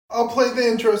I'll play the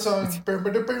intro song.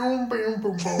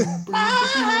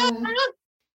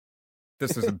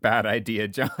 This is a bad idea,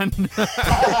 John.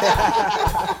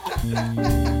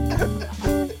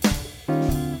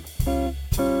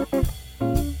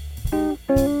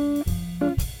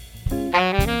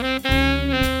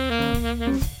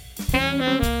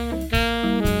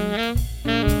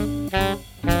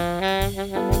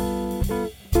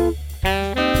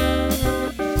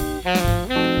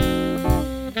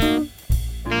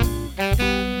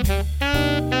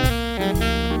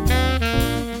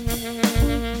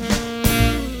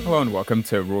 Hello and welcome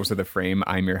to Rules of the Frame.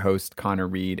 I'm your host, Connor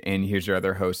Reed, and here's your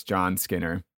other host, John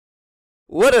Skinner.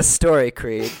 What a story,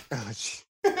 Creed.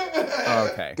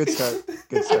 Okay. Good start.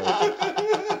 Good start.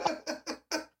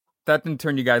 That didn't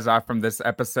turn you guys off from this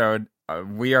episode.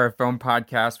 We are a film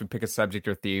podcast. We pick a subject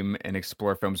or theme and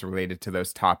explore films related to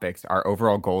those topics. Our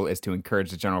overall goal is to encourage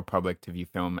the general public to view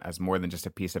film as more than just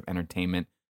a piece of entertainment,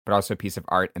 but also a piece of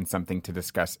art and something to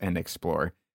discuss and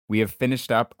explore. We have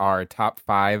finished up our top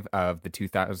 5 of the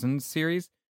 2000s series,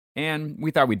 and we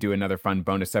thought we'd do another fun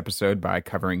bonus episode by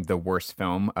covering the worst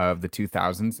film of the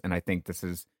 2000s, and I think this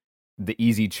is the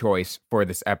easy choice for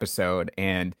this episode,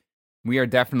 and we are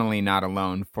definitely not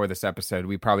alone for this episode.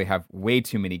 We probably have way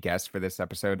too many guests for this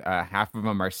episode. Half of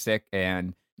them are sick,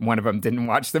 and one of them didn't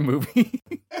watch the movie.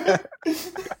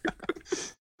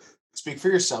 Speak for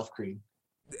yourself, Creed.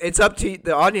 It's up to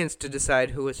the audience to decide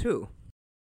who is who.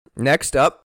 Next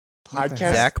up, Podcast.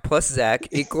 Zach plus Zach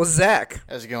equals Zach.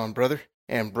 How's it going, brother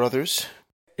and brothers?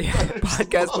 Yeah,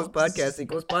 podcast plus podcast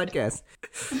equals podcast.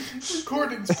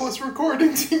 Recordings plus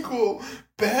recordings equal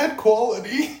bad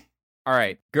quality. All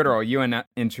right, Gooderl, you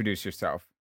introduce yourself.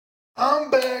 I'm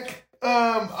back.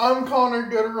 I'm Connor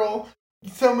Gooderl.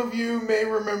 Some of you may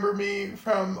remember me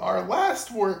from our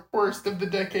last Worst of the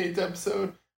Decades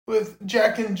episode with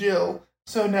Jack and Jill.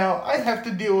 So now I have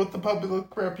to deal with the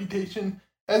public reputation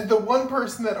as the one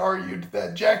person that argued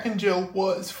that Jack and Jill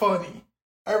was funny.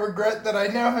 I regret that I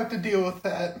now have to deal with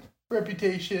that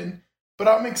reputation, but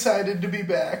I'm excited to be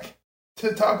back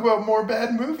to talk about more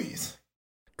bad movies.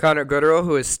 Connor Gooderl,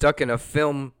 who is stuck in a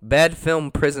bad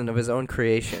film prison of his own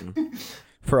creation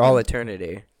for all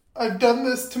eternity. I've done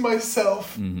this to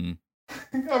myself. Mm-hmm.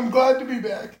 I'm glad to be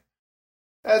back,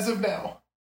 as of now. All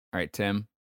right, Tim.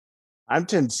 I'm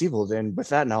Tim Siebold, and with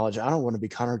that knowledge, I don't want to be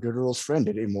Connor Gooderl's friend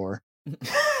anymore.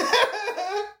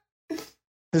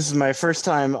 This is my first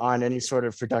time on any sort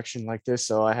of production like this,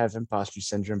 so I have imposter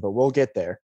syndrome, but we'll get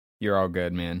there. You're all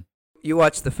good, man. You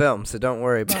watched the film, so don't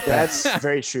worry about that. That's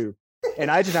very true.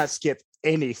 And I did not skip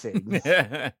anything.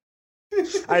 I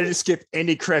didn't skip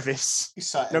any crevice.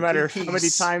 No matter how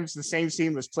many times the same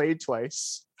scene was played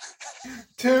twice.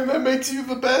 Tim, that makes you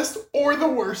the best or the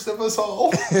worst of us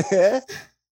all. All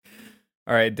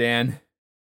right, Dan.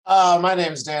 My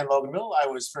name is Dan Loganville. I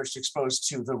was first exposed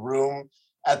to The Room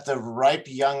at the ripe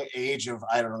young age of,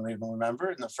 I don't even remember,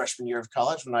 in the freshman year of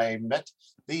college when I met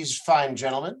these fine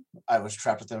gentlemen. I was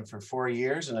trapped with them for 4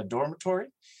 years in a dormitory.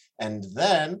 And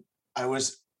then I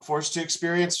was forced to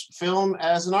experience film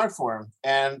as an art form.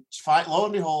 And lo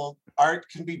and behold, art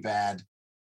can be bad.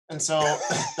 And so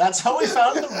that's how we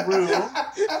found The Room.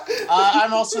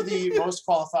 I'm also the most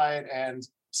qualified and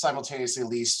simultaneously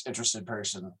least interested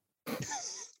person.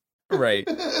 Right.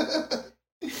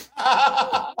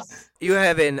 You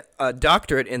have a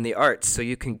doctorate in the arts, so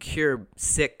you can cure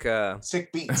sick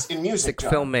beats in music,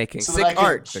 sick filmmaking, so sick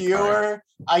art.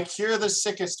 I cure the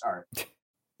sickest art.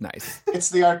 Nice. It's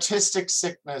the artistic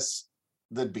sickness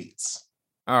that beats.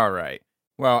 All right.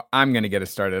 Well, I'm going to get us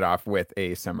started off with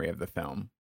a summary of the film.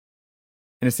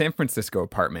 In a San Francisco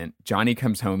apartment, Johnny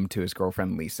comes home to his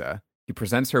girlfriend Lisa. He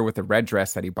presents her with a red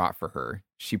dress that he bought for her.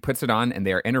 She puts it on, and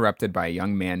they are interrupted by a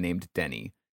young man named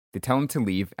Denny. They tell him to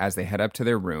leave as they head up to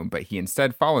their room, but he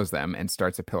instead follows them and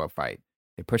starts a pillow fight.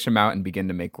 They push him out and begin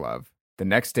to make love. The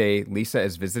next day, Lisa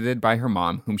is visited by her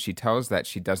mom, whom she tells that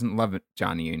she doesn't love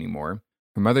Johnny anymore.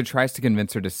 Her mother tries to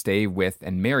convince her to stay with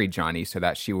and marry Johnny so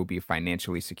that she will be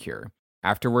financially secure.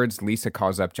 Afterwards, Lisa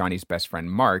calls up Johnny's best friend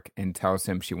Mark and tells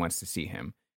him she wants to see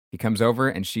him. He comes over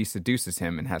and she seduces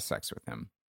him and has sex with him.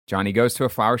 Johnny goes to a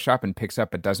flower shop and picks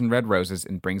up a dozen red roses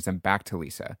and brings them back to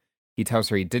Lisa. He tells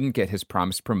her he didn't get his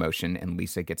promised promotion, and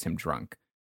Lisa gets him drunk.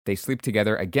 They sleep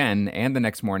together again, and the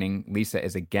next morning, Lisa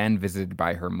is again visited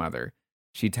by her mother.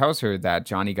 She tells her that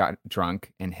Johnny got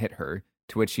drunk and hit her,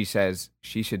 to which she says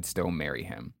she should still marry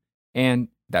him, and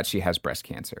that she has breast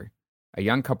cancer. A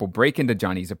young couple break into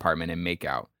Johnny's apartment and make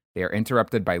out. They are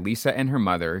interrupted by Lisa and her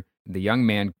mother. The young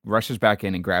man rushes back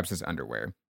in and grabs his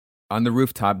underwear. On the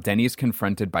rooftop, Denny is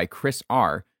confronted by Chris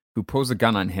R., who pulls a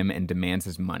gun on him and demands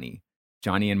his money.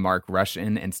 Johnny and Mark rush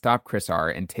in and stop Chris R.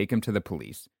 and take him to the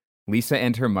police. Lisa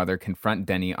and her mother confront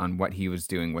Denny on what he was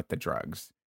doing with the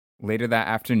drugs. Later that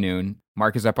afternoon,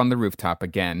 Mark is up on the rooftop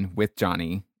again with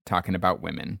Johnny, talking about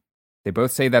women. They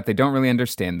both say that they don't really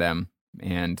understand them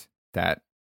and that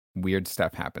weird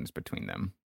stuff happens between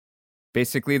them.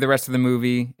 Basically, the rest of the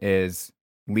movie is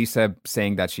Lisa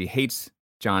saying that she hates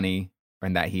Johnny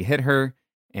and that he hit her,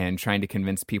 and trying to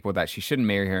convince people that she shouldn't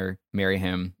marry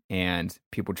him, and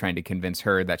people trying to convince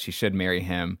her that she should marry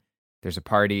him. There's a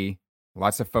party,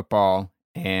 lots of football,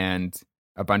 and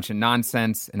a bunch of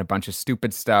nonsense, and a bunch of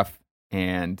stupid stuff,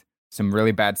 and some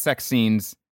really bad sex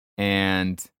scenes,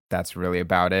 and that's really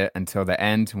about it until the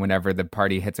end, whenever the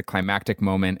party hits a climactic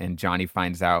moment and Johnny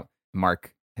finds out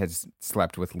Mark has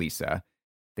slept with Lisa.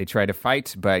 They try to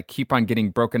fight, but keep on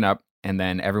getting broken up, and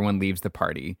then everyone leaves the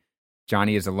party.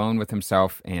 Johnny is alone with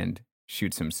himself and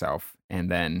shoots himself.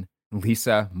 And then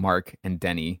Lisa, Mark, and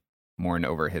Denny mourn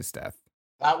over his death.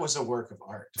 That was a work of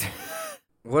art.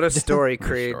 What a story,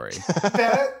 Creed.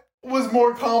 That was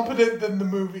more competent than the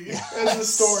movie as a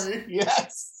story.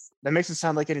 Yes. That makes it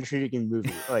sound like an intriguing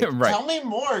movie. Like, Right. Tell me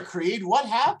more, Creed. What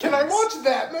happened? Can I watch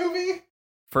that movie?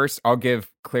 First, I'll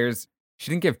give Claire's...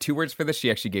 She didn't give 2 words for this. She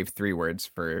actually gave 3 words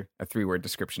for a 3-word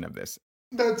description of this.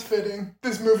 That's fitting.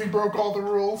 This movie broke all the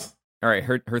rules. All right,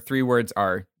 her 3 words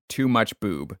are too much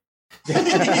boob.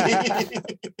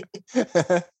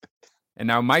 And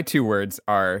now my 2 words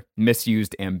are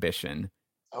misused ambition.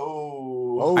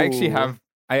 Oh. I actually have...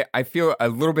 I feel a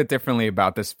little bit differently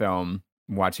about this film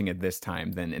watching it this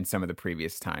time than in some of the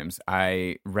previous times.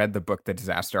 I read the book The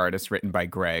Disaster Artist, written by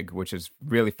Greg, which is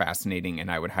really fascinating and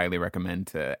I would highly recommend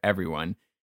to everyone.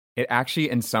 It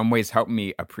actually in some ways helped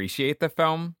me appreciate the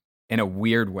film in a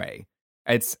weird way.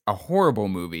 It's a horrible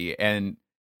movie, and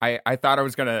I thought I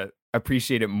was going to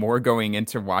appreciate it more going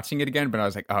into watching it again, but I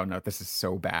was like, oh no, this is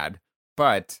so bad.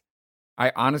 But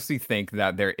I honestly think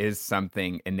that there is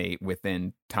something innate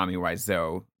within Tommy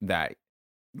Wiseau that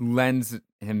lends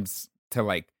him to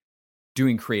like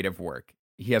doing creative work.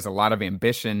 He has a lot of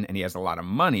ambition and he has a lot of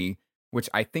money, which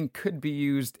I think could be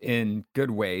used in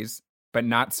good ways, but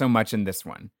not so much in this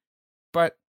one.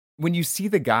 But when you see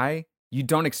the guy, you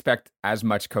don't expect as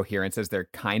much coherence as there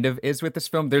kind of is with this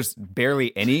film. There's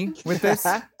barely any with this,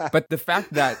 but the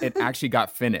fact that it actually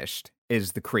got finished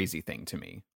is the crazy thing to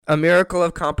me. A miracle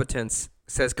of competence,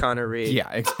 says Connor Reed. Yeah,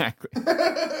 exactly.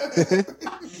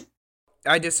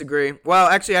 I disagree. Well,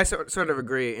 actually, I sort of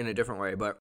agree in a different way,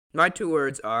 but my 2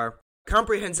 words are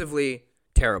comprehensively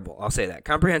terrible. I'll say that.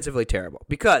 Comprehensively terrible.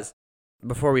 Because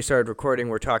before we started recording,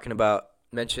 we're talking about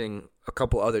mentioning a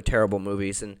couple other terrible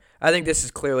movies, and I think this is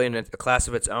clearly in a class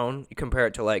of its own. You compare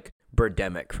it to, like,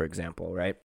 Birdemic, for example,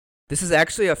 right? This is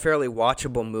actually a fairly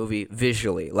watchable movie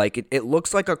visually. Like, it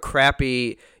looks like a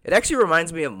crappy... It actually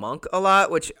reminds me of Monk a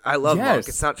lot, which I love. Yes. Monk.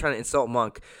 It's not trying to insult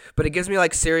Monk, but it gives me,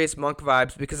 like, serious Monk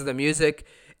vibes because of the music,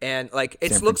 and, like,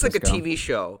 it looks like a TV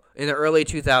show in the early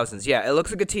 2000s. Yeah, it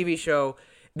looks like a TV show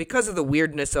because of the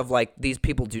weirdness of, like, these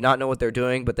people do not know what they're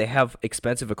doing, but they have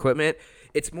expensive equipment.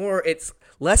 It's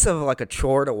less of, like, a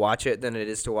chore to watch it than it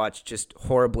is to watch just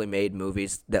horribly made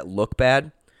movies that look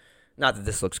bad. Not that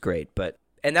this looks great, but...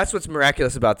 And that's what's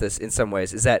miraculous about this in some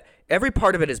ways, is that every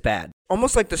part of it is bad.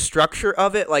 Almost like the structure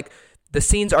of it, like the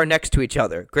scenes are next to each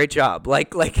other. Great job.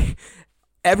 Like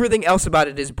everything else about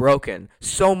it is broken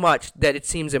so much that it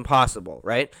seems impossible,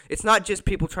 right? It's not just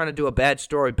people trying to do a bad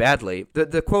story badly.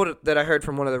 The quote that I heard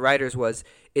from one of the writers was,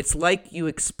 it's like you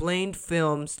explained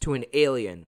films to an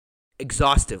alien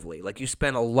exhaustively. Like you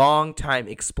spent a long time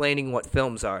explaining what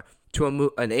films are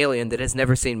to an alien that has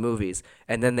never seen movies,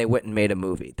 and then they went and made a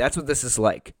movie. That's what this is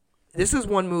like. This is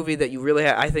one movie that you really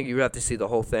I think you have to see the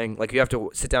whole thing. Like, you have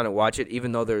to sit down and watch it,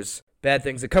 even though there's bad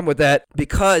things that come with that,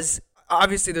 because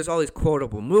obviously there's all these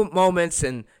quotable moments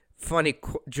and funny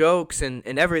jokes and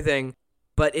everything,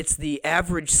 but it's the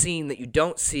average scene that you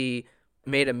don't see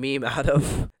made a meme out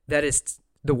of that is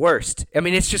the worst. I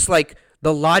mean, it's just like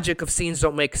the logic of scenes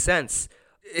don't make sense.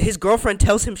 His girlfriend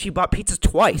tells him she bought pizzas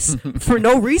twice for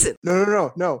no reason.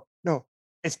 No.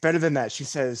 It's better than that. She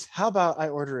says, how about I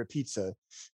order a pizza?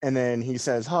 And then he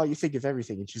says, oh, you think of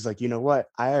everything. And she's like, you know what?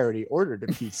 I already ordered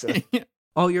a pizza.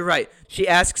 Oh, you're right. She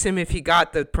asks him if he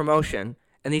got the promotion,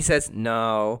 and he says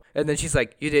no. And then she's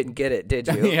like, you didn't get it, did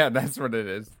you? Yeah, that's what it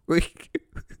is.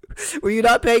 Were you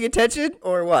not paying attention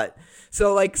or what?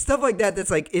 So, like, stuff like that,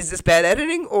 that's like, is this bad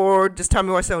editing, or does Tommy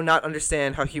Wiseau not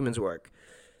understand how humans work?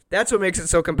 That's what makes it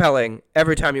so compelling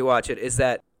every time you watch it, is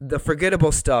that the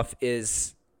forgettable stuff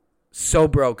is so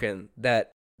broken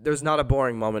that there's not a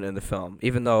boring moment in the film,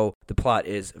 even though the plot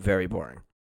is very boring.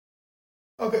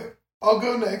 Okay, I'll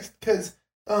go next, because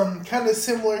kind of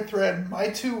similar thread. My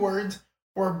 2 words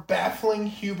were baffling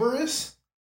hubris,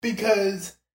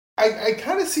 because I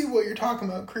kind of see what you're talking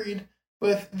about, Creed,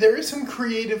 but there is some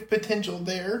creative potential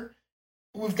there.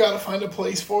 We've got to find a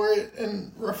place for it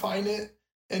and refine it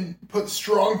and put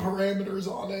strong parameters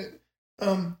on it.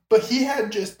 But he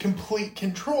had just complete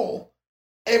control.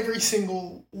 Every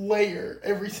single layer,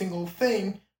 every single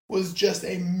thing was just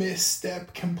a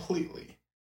misstep completely.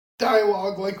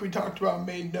 Dialogue, like we talked about,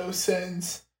 made no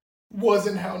sense.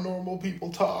 Wasn't how normal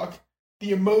people talk.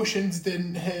 The emotions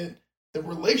didn't hit. The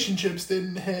relationships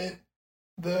didn't hit.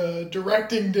 The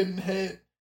directing didn't hit.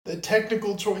 The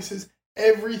technical choices,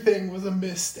 everything was a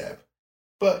misstep.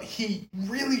 But he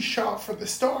really shot for the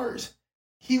stars.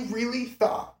 He really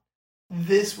thought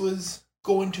this was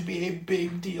going to be a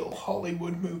big deal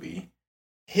Hollywood movie.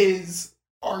 His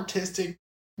artistic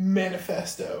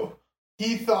manifesto.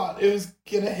 He thought it was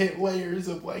going to hit layers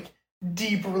of like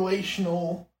deep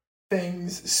relational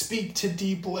things, speak to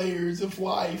deep layers of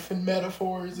life and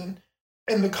metaphors and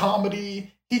the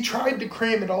comedy. He tried to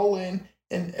cram it all in,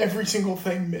 and every single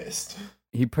thing missed.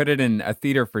 He put it in a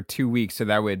theater for 2 weeks so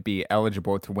that would be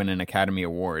eligible to win an Academy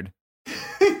Award.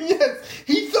 Yes,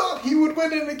 he thought he would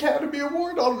win an Academy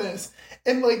Award on this.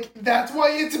 And, like, that's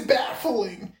why it's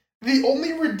baffling. The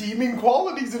only redeeming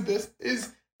qualities of this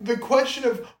is the question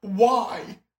of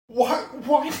why.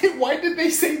 Why did they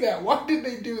say that? Why did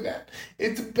they do that?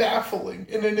 It's baffling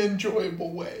in an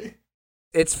enjoyable way.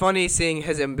 It's funny seeing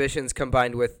his ambitions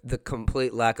combined with the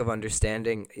complete lack of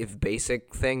understanding of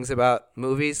basic things about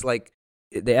movies. Like,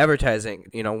 the advertising,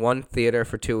 1 theater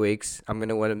for 2 weeks. I'm going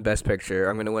to win Best Picture.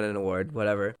 I'm going to win an award,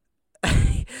 whatever.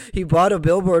 He bought a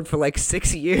billboard for like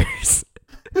 6 years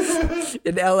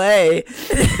in LA.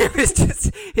 It was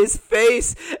just his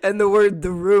face and the word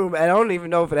 "The Room." And I don't even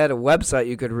know if it had a website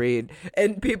you could read.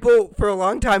 And people for a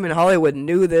long time in Hollywood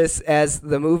knew this as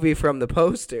the movie from the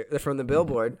poster, from the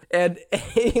billboard. And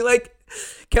he like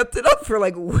kept it up for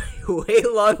like way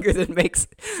longer than makes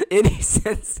any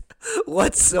sense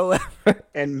whatsoever.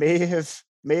 And may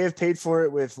have paid for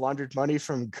it with laundered money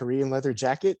from Korean leather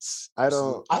jackets. I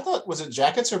thought, was it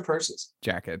jackets or purses?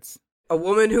 Jackets. A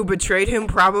woman who betrayed him,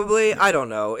 probably. I don't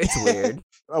know. It's weird.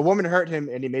 A woman hurt him,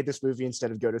 and he made this movie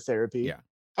instead of go to therapy. Yeah.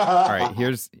 All right.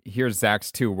 Here's Zach's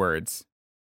 2 words.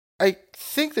 I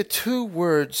think the 2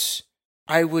 words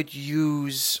I would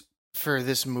use for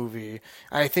this movie,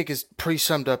 I think is pretty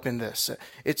summed up in this.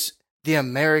 It's the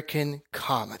American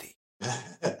comedy.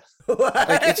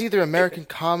 Like, it's either American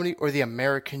comedy or the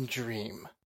American dream.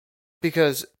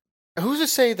 Because who's to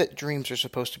say that dreams are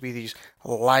supposed to be these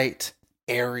light,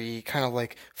 airy, kind of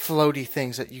like floaty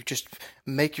things that you just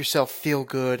make yourself feel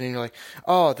good and you're like,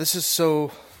 oh, this is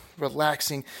so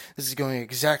relaxing. This is going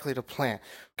exactly to plan.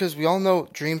 Because we all know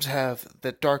dreams have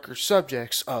the darker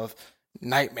subjects of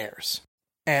nightmares.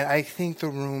 And I think The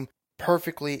Room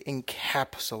perfectly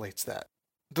encapsulates that.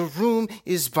 The Room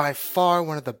is by far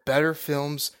one of the better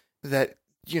films that,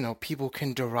 people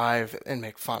can derive and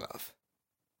make fun of.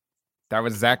 That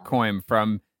was Zach Coim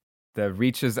from The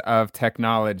Reaches of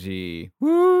Technology.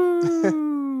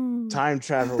 Woo! Time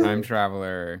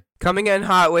Traveler. Coming in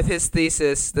hot with his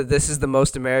thesis that this is the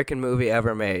most American movie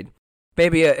ever made.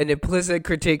 Maybe an implicit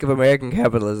critique of American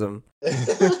capitalism.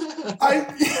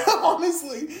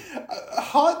 Honestly, a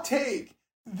hot take.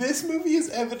 This movie is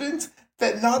evidence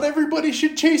that not everybody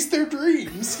should chase their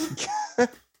dreams.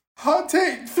 Hot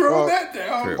take, throw that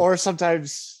down. True. Or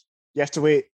sometimes you have to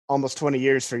wait almost 20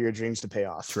 years for your dreams to pay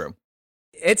off. True.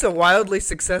 It's a wildly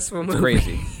successful movie.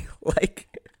 Crazy.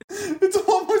 It's a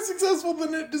lot more successful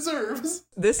than it deserves.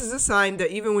 This is a sign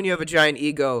that even when you have a giant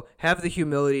ego, have the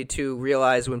humility to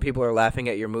realize when people are laughing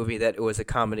at your movie that it was a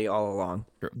comedy all along.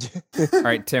 True. All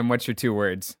right, Tim, what's your 2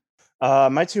 words?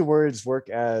 My 2 words work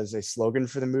as a slogan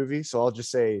for the movie, so I'll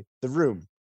just say The Room.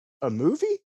 A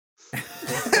movie?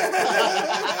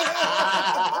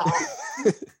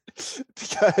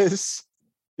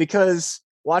 because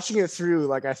watching it through,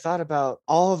 like, I thought about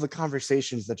all of the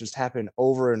conversations that just happen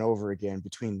over and over again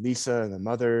between Lisa and the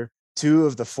mother. 2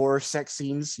 of the 4 sex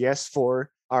scenes, yes, 4,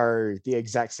 are the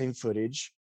exact same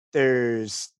footage.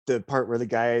 There's the part where the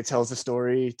guy tells the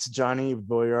story to Johnny,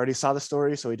 but we already saw the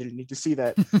story, so we didn't need to see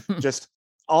that. Just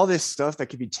all this stuff that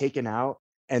could be taken out,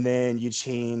 and then you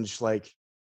change, like,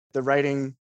 the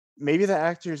writing, maybe the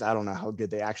actors. I don't know how good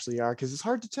they actually are, because it's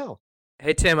hard to tell.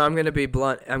 Hey, Tim, I'm going to be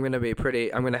blunt. I'm going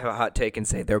to have a hot take and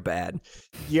say they're bad.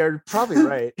 You're probably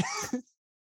right.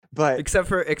 But except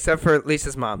for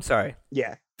Lisa's mom, sorry.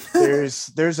 Yeah.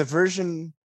 There's a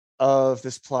version of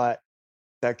this plot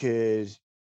that could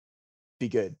be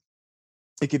good.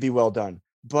 It could be well done.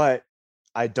 But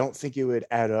I don't think it would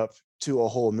add up to a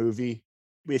whole movie.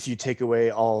 if you take away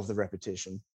all of the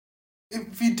repetition.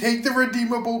 If you take the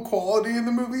redeemable quality in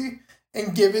the movie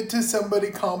and give it to somebody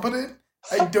competent,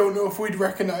 I don't know if we'd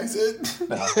recognize it.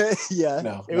 No. Yeah,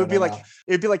 No, it no, would be no, like no.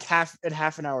 it'd be like half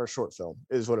an hour short film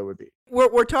is what it would be.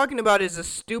 What we're talking about is a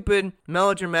stupid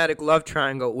melodramatic love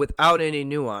triangle without any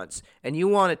nuance, and you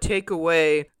want to take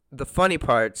away the funny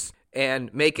parts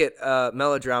and make it a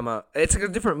melodrama. It's like a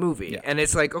different movie, and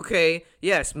it's like, okay,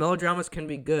 yes, melodramas can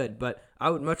be good, but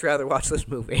I would much rather watch this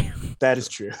movie. That is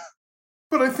true.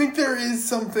 But I think there is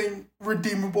something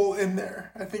redeemable in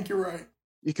there. I think you're right.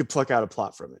 You could pluck out a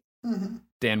plot from it. Mm-hmm.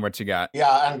 Dan, what you got?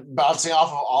 Yeah, and bouncing off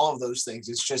of all of those things,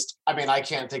 it's just, I mean, I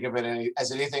can't think of it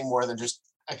as anything more than just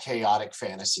a chaotic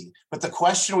fantasy. But the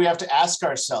question we have to ask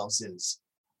ourselves is,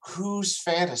 whose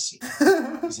fantasy?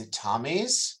 Is it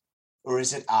Tommy's or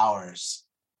is it ours?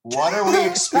 What are we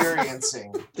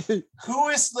experiencing? Who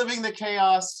is living the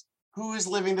chaos? Who is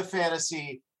living the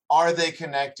fantasy? Are they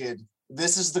connected?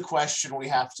 This is the question we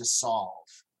have to solve.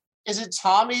 Is it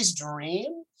Tommy's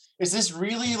dream? Is this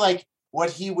really like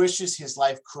what he wishes his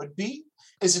life could be?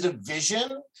 Is it a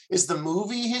vision? Is the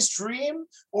movie his dream?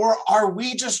 Or are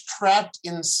we just trapped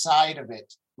inside of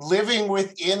it, living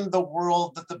within the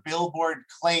world that the billboard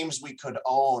claims we could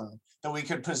own, that we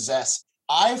could possess?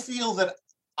 I feel that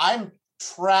I'm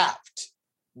trapped,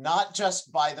 not just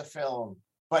by the film,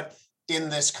 but in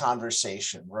this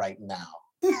conversation right now.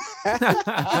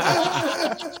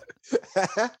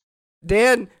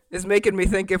 Dan is making me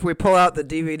think if we pull out the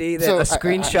DVD, that a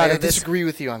screenshot I of this. disagree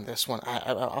with you on this one.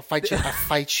 I'll fight you. I'll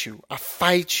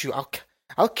fight you.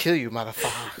 I'll kill you,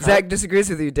 motherfucker. Zach disagrees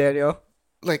with you, Daniel.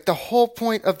 Like the whole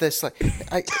point of this, like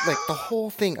the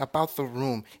whole thing about The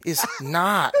Room is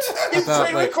not It's about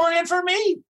pre-recorded for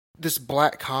me. this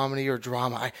black comedy or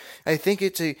drama. I think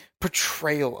it's a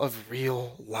portrayal of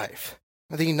real life.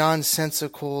 The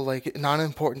nonsensical, like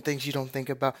non-important things you don't think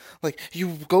about. Like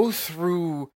you go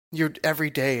through your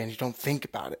everyday and you don't think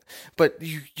about it, but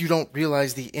you don't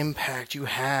realize the impact you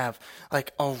have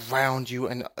like around you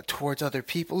and towards other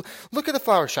people. Look at the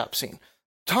flower shop scene.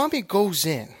 Tommy goes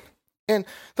in and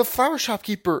the flower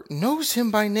shopkeeper knows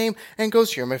him by name and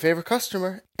goes, "You're my favorite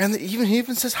customer." And he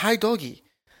even says, "Hi, doggy."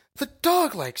 The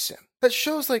dog likes him. That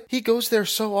shows like he goes there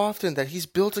so often that he's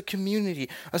built a community,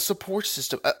 a support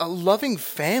system, a loving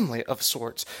family of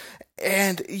sorts.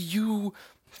 And you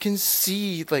can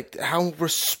see like how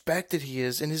respected he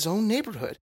is in his own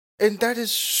neighborhood. And that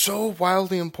is so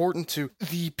wildly important to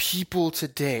the people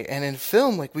today. And in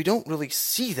film, like we don't really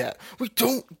see that. We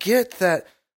don't get that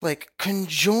like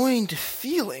conjoined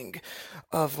feeling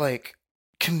of like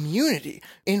community.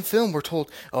 In film, we're told,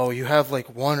 oh, you have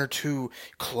like one or two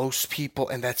close people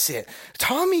and that's it.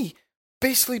 Tommy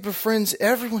basically befriends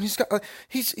everyone.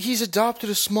 He's adopted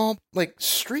a small like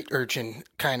street urchin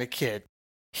kind of kid.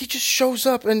 He just shows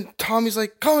up and Tommy's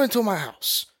like, "Come into my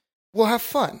house. We'll have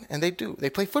fun." And they do. They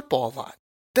play football a lot.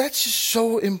 That's just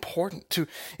so important to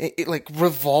like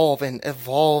revolve and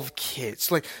evolve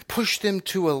kids, like push them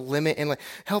to a limit and like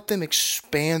help them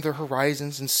expand their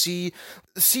horizons and see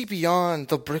beyond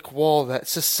the brick wall that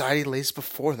society lays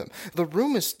before them. The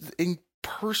Room is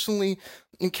personally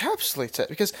encapsulates that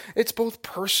because it's both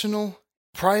personal,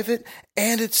 private,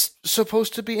 and it's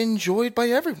supposed to be enjoyed by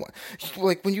everyone.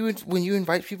 Like when you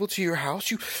invite people to your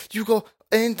house, you go,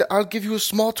 "And I'll give you a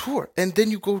small tour," and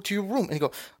then you go to your room and you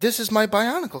go, "This is my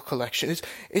Bionicle collection.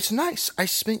 It's nice. I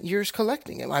spent years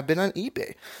collecting them. I've been on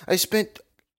eBay. I spent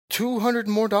 $200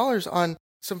 more on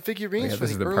some figurines from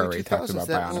this is the the part where early he talks 2000s about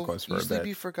that will Bionicles for a easily bit.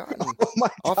 be forgotten Oh my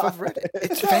off of God. Reddit.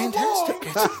 It's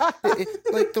fantastic.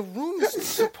 Like The Room is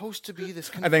supposed to be this.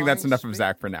 I think that's confined enough of space.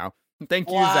 Zach for now. Thank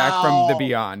you, Zach, from the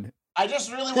Beyond. I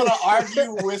just really want to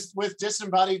argue with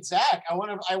disembodied Zach. I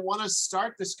want to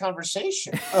start this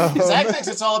conversation. Zach thinks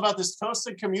it's all about this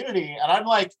toasted community, and I'm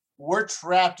like, we're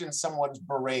trapped in someone's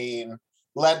brain.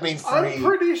 Let me free. I'm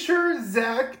pretty sure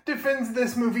Zach defends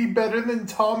this movie better than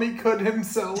Tommy could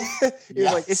himself.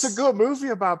 You're like, "It's a good movie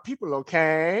about people,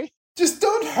 okay?" Just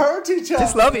don't hurt each other.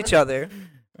 Just love each other.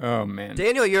 Oh man.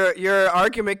 Daniel, your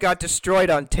argument got destroyed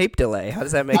on tape delay. How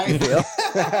does that make you feel?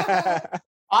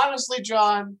 Honestly,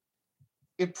 John,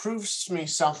 it proves to me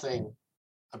something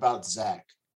about Zach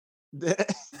and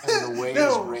the way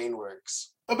his brain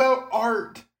works. About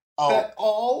art. Oh, That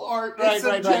all art Right, is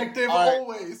right, right. subjective Art.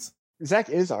 always. Zach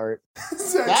is art.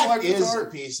 Zach's that life is a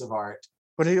art. piece of art.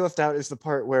 What he left out is the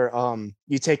part where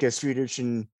you take a street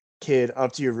urchin kid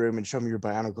up to your room and show him your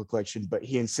Bionicle collection, but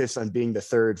he insists on being the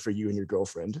third for you and your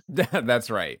girlfriend.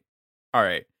 That's right. All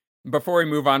right. Before we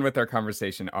move on with our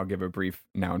conversation, I'll give a brief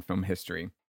now in film history.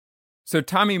 So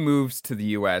Tommy moves to the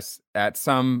U.S. at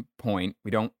some point.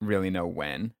 We don't really know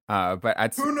when,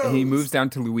 but Who knows? he moves down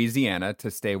to Louisiana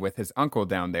to stay with his uncle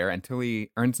down there until he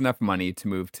earns enough money to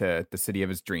move to the city of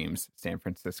his dreams, San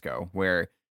Francisco, where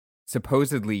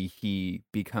supposedly he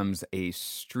becomes a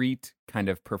street kind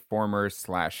of performer /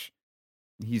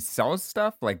 he sells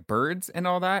stuff like birds and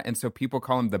all that. And so people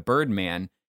call him the Bird Man.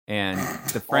 And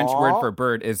the French word for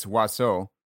bird is oiseau.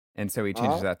 And so he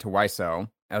changes that to Wiseau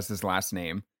as his last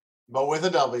name. But with a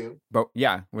W. But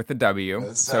yeah, with a W.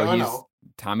 That's So how I he's know.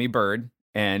 Tommy Bird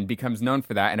and becomes known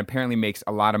for that and apparently makes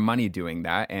a lot of money doing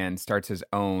that and starts his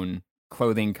own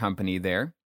clothing company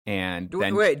there. And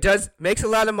then Makes a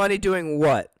lot of money doing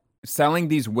what? selling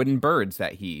these wooden birds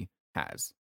that he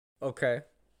has. Okay.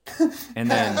 And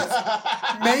then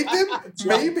Made them?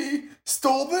 Maybe.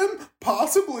 Stole them?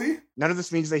 Possibly. None of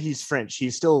this means that he's French.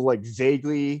 He's still like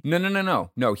vaguely.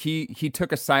 no. He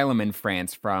took asylum in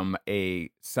France from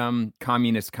some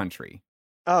communist country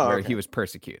Oh, where okay. he was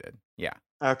persecuted. Yeah.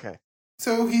 Okay.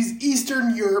 So he's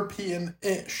Eastern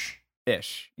European-ish.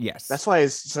 Ish. Yes. That's why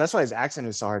his accent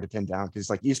is so hard to pin down because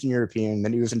like Eastern European.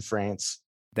 Then he was in France.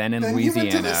 Then in Then he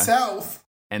went to the Louisiana South.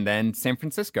 and then San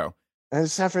Francisco. And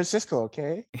San Francisco.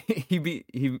 Okay.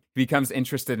 He becomes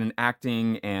interested in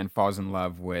acting and falls in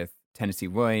love with Tennessee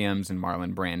Williams and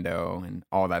Marlon Brando and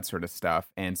all that sort of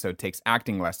stuff. And so takes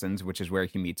acting lessons, which is where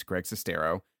he meets Greg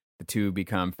Sestero. The two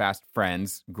become fast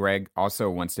friends. Greg also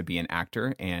wants to be an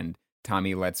actor, and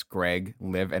Tommy lets Greg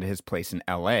live at his place in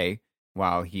LA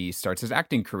while he starts his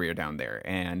acting career down there.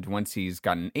 And once he's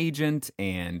got an agent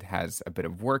and has a bit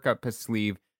of work up his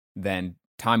sleeve, then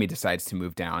Tommy decides to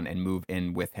move down and move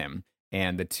in with him.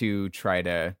 And the two try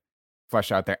to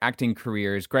flesh out their acting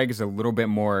careers. Greg is a little bit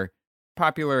more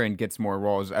popular and gets more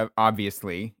roles,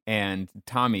 obviously, and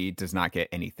Tommy does not get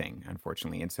anything,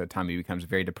 unfortunately. And so Tommy becomes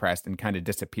very depressed and kind of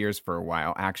disappears for a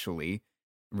while, actually,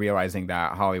 realizing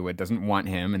that Hollywood doesn't want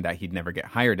him and that he'd never get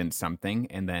hired in something.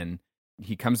 And then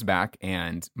he comes back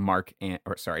and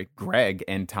Greg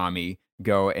and Tommy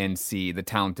go and see The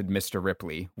Talented Mr.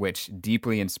 Ripley, which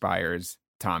deeply inspires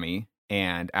Tommy.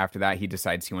 And after that, he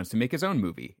decides he wants to make his own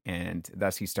movie. And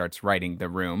thus he starts writing The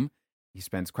Room. He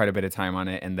spends quite a bit of time on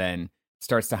it and then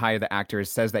starts to hire the actors,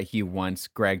 says that he wants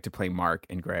Greg to play Mark,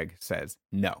 and Greg says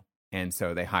no. And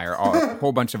so they hire a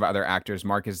whole bunch of other actors.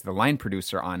 Mark is the line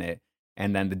producer on it.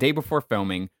 And then the day before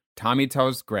filming, Tommy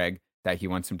tells Greg that he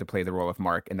wants him to play the role of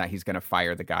Mark and that he's going to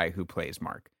fire the guy who plays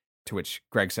Mark, to which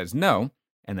Greg says no.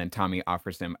 And then Tommy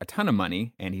offers him a ton of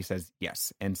money, and he says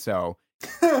yes. And so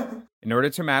in order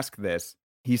to mask this,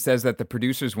 he says that the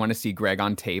producers want to see Greg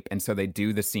on tape, and so they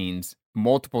do the scenes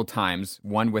multiple times,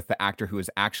 one with the actor who is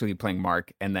actually playing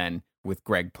Mark, and then with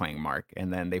Greg playing Mark.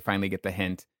 And then they finally get the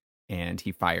hint, and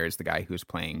he fires the guy who's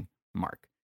playing Mark.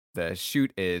 The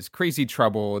shoot is crazy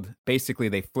troubled. Basically,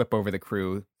 they flip over the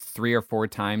crew 3 or 4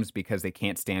 times because they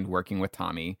can't stand working with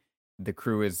Tommy. The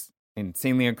crew is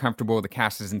insanely uncomfortable. The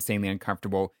cast is insanely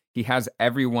uncomfortable. He has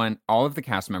everyone, all of the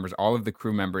cast members, all of the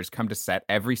crew members come to set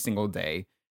every single day.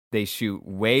 They shoot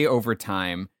way over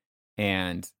time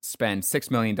and spend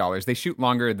 $6 million. They shoot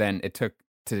longer than it took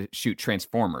to shoot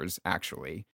Transformers,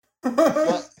 actually.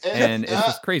 And it's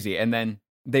just crazy. And then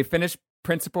they finish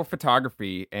principal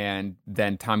photography, and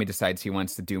then Tommy decides he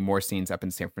wants to do more scenes up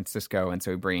in San Francisco. And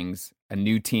so he brings a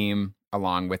new team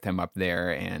along with him up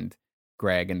there and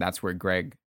Greg. And that's where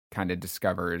Greg kind of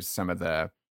discovers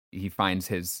he finds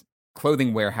his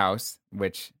clothing warehouse,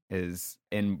 which is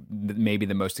in maybe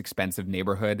the most expensive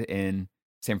neighborhood in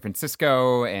San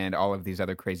Francisco, and all of these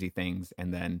other crazy things.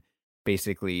 And then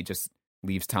basically just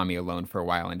leaves Tommy alone for a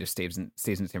while and just stays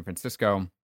in San Francisco.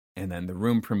 And then The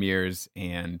Room premieres,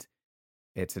 and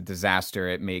it's a disaster.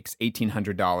 It makes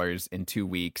 $1,800 in 2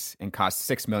 weeks and costs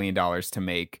 $6 million to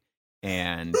make,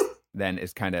 and then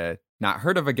is kind of not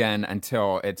heard of again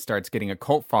until it starts getting a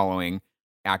cult following.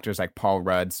 Actors like Paul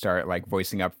Rudd start like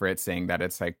voicing up for it, saying that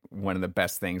it's like one of the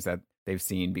best things that they've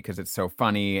seen because it's so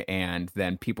funny. And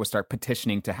then people start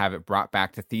petitioning to have it brought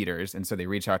back to theaters. And so they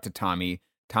reach out to Tommy.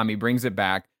 Tommy brings it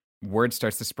back. Word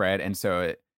starts to spread. And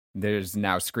so there's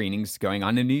now screenings going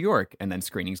on in New York, and then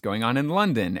screenings going on in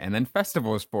London, and then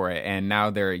festivals for it. And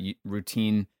now there are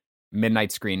routine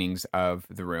midnight screenings of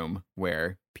The Room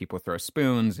where people throw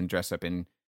spoons and dress up in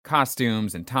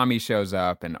costumes, and Tommy shows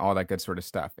up and all that good sort of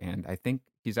stuff. And I think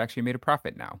he's actually made a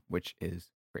profit now, which is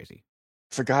crazy.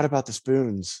 Forgot about the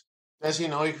spoons. Does he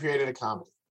know he created a comedy?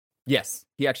 Yes,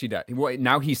 he actually does. Well,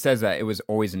 now he says that it was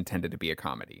always intended to be a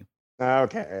comedy.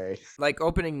 Okay. Like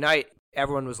opening night,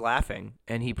 everyone was laughing,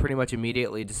 and he pretty much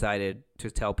immediately decided to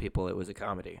tell people it was a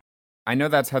comedy. I know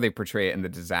that's how they portray it in The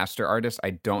Disaster Artist. I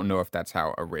don't know if that's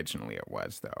how originally it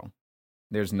was, though.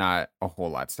 there's not a whole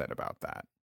lot said about that.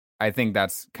 I think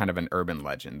that's kind of an urban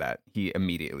legend that he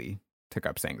immediately took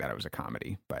up saying that it was a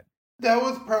comedy. But that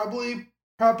was probably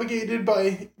propagated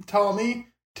by Tommy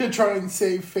to try and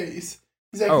save face.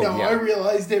 He's like, I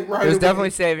realized it right away. It was definitely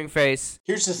saving face.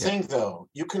 Here's the thing, though.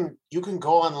 You can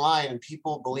go online and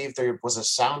people believe there was a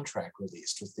soundtrack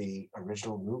released with the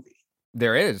original movie.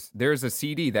 There's a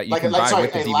CD that you can buy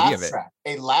with the DVD of it.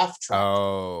 A laugh track.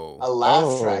 Oh. A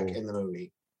laugh track in the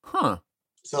movie. Huh.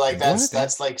 So like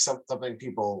that's like something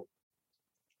people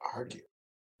argue.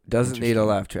 Doesn't need a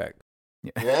laugh track.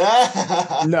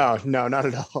 Yeah. No, not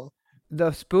at all.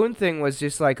 The spoon thing was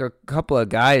just like a couple of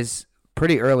guys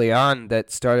pretty early on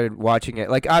that started watching it.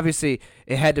 Like, obviously,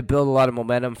 it had to build a lot of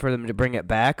momentum for them to bring it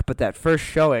back, but that first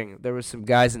showing, there was some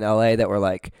guys in LA that were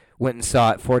like, went and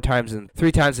saw it 3 times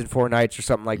in 4 nights or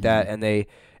something like that, and they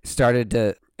started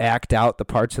to act out the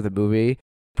parts of the movie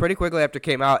pretty quickly after it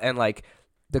came out, and like,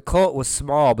 the cult was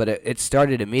small, but it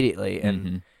started immediately,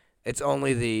 and it's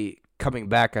only the coming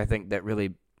back, I think, that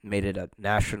really made it a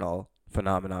national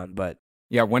phenomenon. But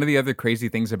yeah, one of the other crazy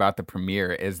things about the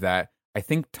premiere is that I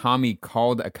think Tommy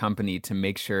called a company to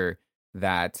make sure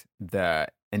that the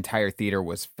entire theater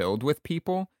was filled with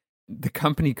people. The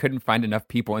company couldn't find enough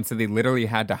people, and so they literally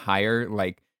had to hire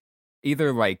like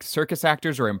either like circus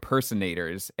actors or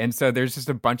impersonators. And so there's just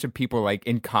a bunch of people like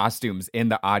in costumes in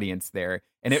the audience there,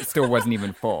 and it still wasn't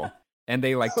even full. And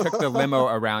they like took the limo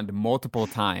around multiple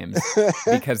times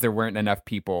because there weren't enough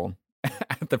people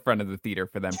at the front of the theater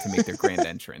for them to make their grand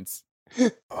entrance.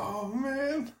 Oh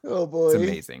man. Oh boy. It's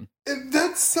amazing.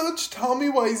 That's such Tommy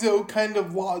Wiseau kind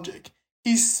of logic.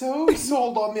 He's so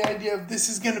sold on the idea of this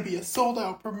is going to be a sold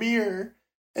out premiere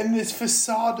and this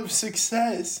facade of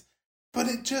success, but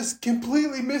it just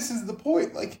completely misses the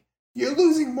point. Like, you're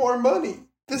losing more money.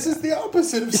 This is the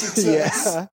opposite of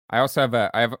success. Yeah. I also have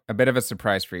a bit of a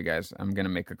surprise for you guys. I'm going to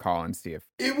make a call and see if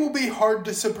It will be hard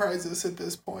to surprise us at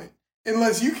this point,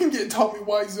 unless you can get Tommy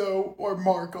Wiseau or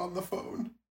Mark on the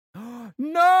phone.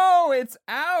 No, it's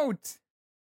out.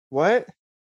 What?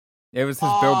 It was his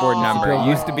Billboard number. Oh. He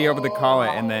used to be able to call it,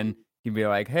 and then he'd be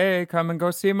like, "Hey, come and go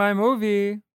see my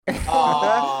movie."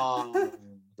 Oh.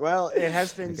 Well, it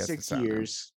has I been guess 6 it's out now.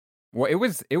 years. Well,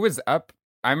 it was up.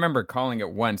 I remember calling it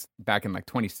once back in like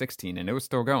 2016, and it was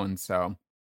still going. So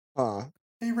Huh.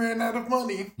 He ran out of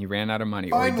money. he ran out of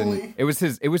money. Or he Finally. didn't.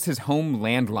 It was his home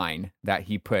landline that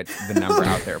he put the number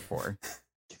out there for.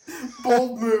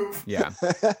 Bold move. Yeah,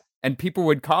 and people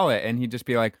would call it, and he'd just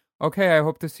be like, "Okay, I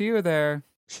hope to see you there."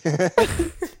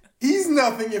 He's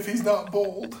nothing if he's not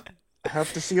bold. I hope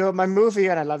to see you at my movie,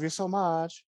 and I love you so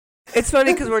much. it's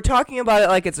funny because we're talking about it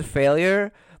like it's a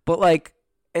failure, but like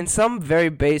in some very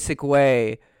basic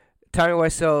way, Tommy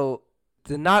Wiseau,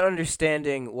 the not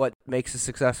understanding what makes a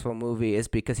successful movie is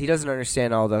because he doesn't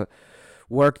understand all the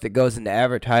work that goes into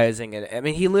advertising. And I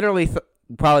mean, he literally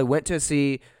probably went to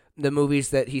see the movies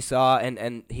that he saw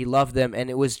and he loved them, and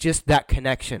it was just that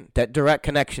connection, that direct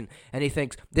connection. And he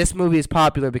thinks this movie is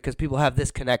popular because people have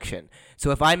this connection.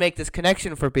 So if I make this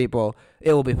connection for people,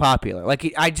 it will be popular.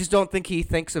 Like I just don't think he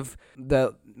thinks of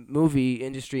the movie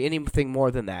industry anything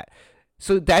more than that.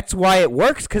 So that's why it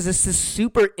works, because it's this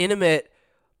super intimate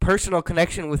personal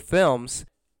connection with films.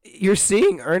 You're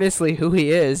seeing earnestly who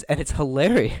he is, and it's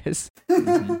hilarious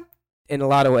in a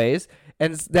lot of ways.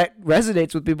 And that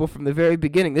resonates with people from the very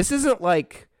beginning. This is not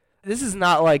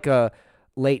like a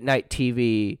late night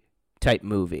TV type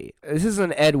movie. This is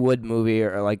an Ed Wood movie,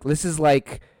 or like this is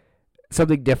like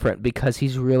something different because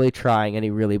he's really trying and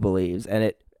he really believes.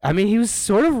 And he was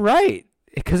sort of right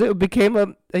because it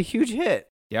became a huge hit.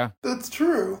 Yeah, That's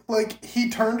true. Like, he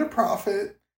turned a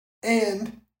profit,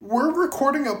 and we're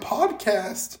recording a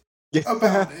podcast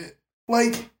about it.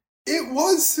 Like, it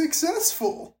was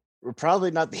successful. We're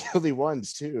probably not the only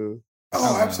ones, too.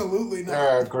 Oh, absolutely There not.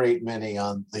 are a great many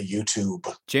on the YouTube.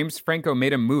 James Franco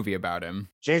made a movie about him.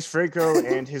 James Franco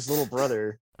and his little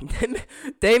brother.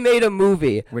 They made a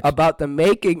movie about the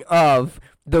making of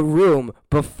The Room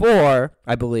before,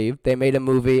 I believe, they made a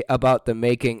movie about the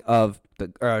making of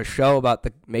a show about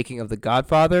the making of The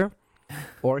Godfather,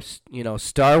 or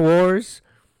Star Wars,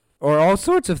 or all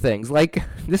sorts of things. Like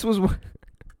this was.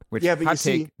 Which, Yeah, but hot you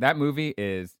see- take, that movie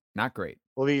is not great.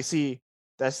 Well, you see,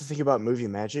 that's the thing about movie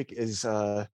magic is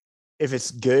if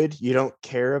it's good, you don't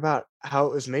care about how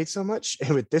it was made so much.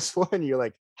 And with this one, you're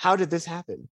like, how did this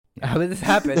happen? How did this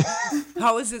happen?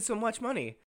 How is it so much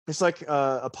money? It's like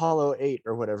Apollo 8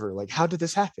 or whatever. Like, how did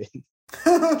this happen?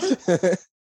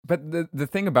 But the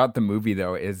thing about the movie,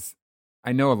 though, is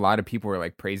I know a lot of people were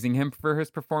like praising him for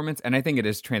his performance, and I think it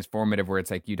is transformative where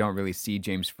it's like you don't really see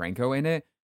James Franco in it.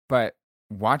 But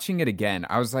watching it again,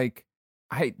 I was like,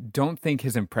 I don't think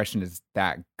his impression is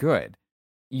that good.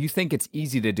 You think it's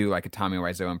easy to do like a Tommy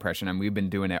Wiseau impression, and we've been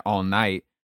doing it all night,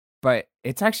 but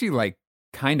it's actually like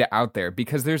kind of out there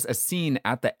because there's a scene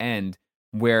at the end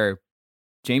where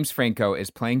James Franco is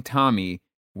playing Tommy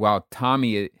while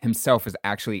Tommy himself is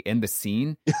actually in the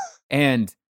scene,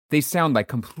 and they sound like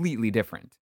completely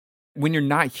different. When you're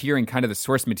not hearing kind of the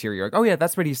source material, you're like, oh yeah,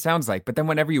 that's what he sounds like. But then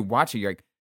whenever you watch it, you're like,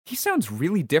 he sounds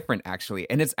really different actually.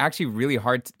 And it's actually really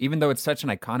hard, even though it's such an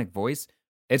iconic voice,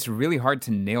 it's really hard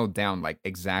to nail down like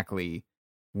exactly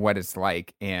what it's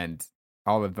like and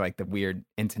all of like the weird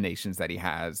intonations that he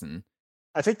has. And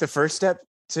I think the first step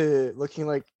to looking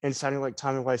like and sounding like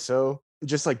Tommy Wiseau,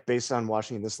 just like based on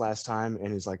watching this last time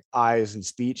and his like eyes and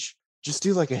speech, just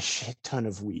do like a shit ton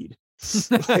of weed.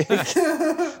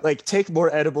 like take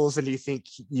more edibles than you think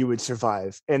you would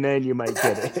survive, and then you might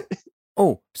get it.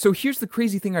 Oh, so here's the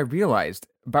crazy thing I realized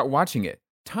about watching it.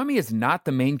 Tommy is not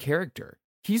the main character.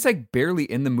 He's like barely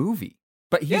in the movie,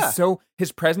 but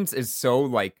his presence is so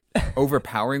like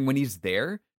overpowering when he's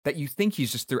there that you think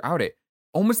he's just throughout it.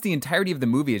 Almost the entirety of the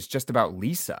movie is just about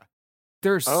Lisa.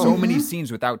 There are so many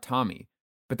scenes without Tommy,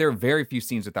 but there are very few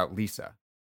scenes without Lisa.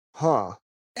 Huh.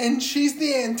 And she's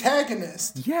the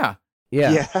antagonist. Yeah.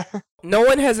 Yeah. No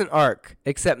one has an arc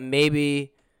except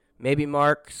maybe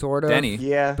Mark, sort of. Denny.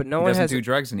 Yeah. But no He one doesn't has. do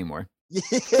drugs anymore.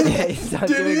 Yeah, he's not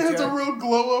Denny doing has a drugs. real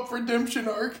glow up redemption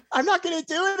arc. I'm not gonna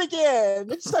do it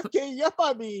again. Stop getting up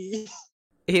on me.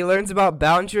 He learns about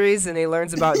boundaries and he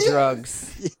learns about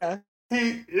drugs. Yeah.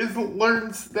 He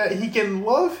learns that he can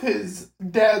love his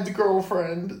dad's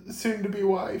girlfriend, soon to be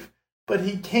wife, but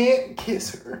he can't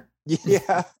kiss her.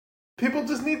 Yeah. People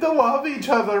just need to love each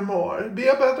other more. It'd be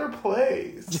a better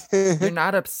place. You're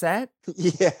not upset?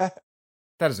 Yeah.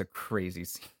 That is a crazy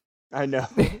scene. I know.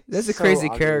 That's a So crazy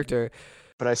awkward. character.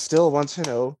 But I still want to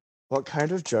know, what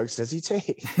kind of drugs does he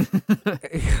take?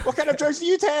 What kind of drugs do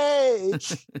you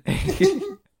take?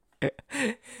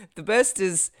 The best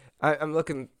is I'm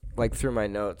looking like through my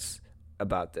notes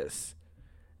about this.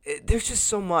 There's just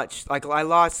so much. Like I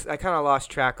kind of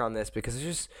lost track on this because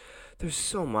there's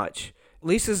so much.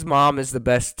 Lisa's mom is the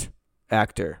best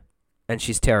actor, and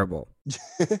she's terrible.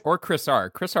 Or Chris R.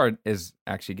 Chris R.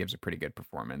 actually gives a pretty good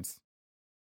performance.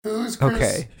 Who's Chris?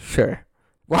 Okay, sure.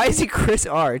 Why is he Chris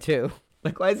R too?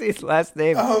 Like, why is he his last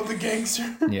name? Oh, the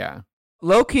gangster. Yeah.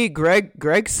 Low-key,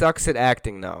 Greg sucks at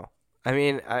acting, though. I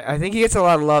mean, I think he gets a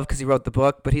lot of love because he wrote the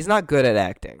book, but he's not good at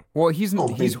acting. Well, he's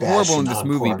Don't be horrible in bashing this on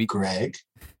movie poor Greg.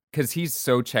 because he's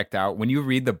so checked out. When you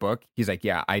read the book, he's like,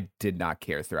 yeah, I did not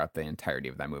care throughout the entirety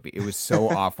of that movie. It was so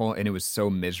awful and it was so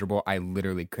miserable. I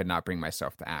literally could not bring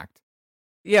myself to act.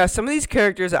 Yeah, some of these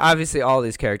characters, obviously all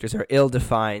these characters are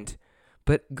ill-defined,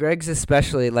 but Greg's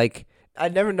especially, like,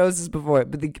 I'd never noticed this before,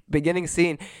 but the beginning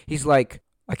scene, he's like,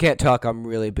 I can't talk, I'm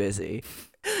really busy.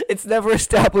 It's never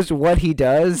established what he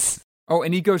does. Oh,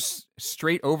 and he goes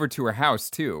straight over to her house,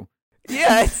 too.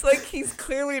 Yeah, it's like he's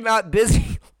clearly not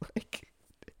busy. Like,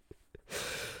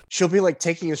 She'll be like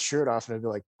taking his shirt off and I'll be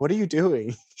like, what are you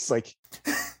doing? He's like,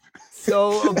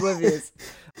 so oblivious.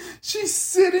 She's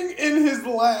sitting in his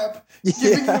lap,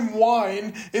 giving him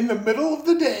wine in the middle of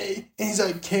the day, and he's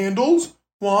like, candles?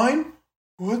 Wine?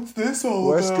 What's this all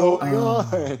what's about? going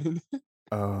on?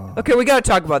 Oh. Okay, we gotta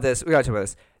talk about this.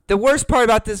 The worst part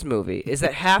about this movie is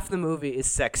that half the movie is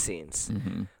sex scenes.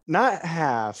 Mhm. Not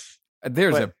half.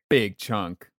 There's But- a big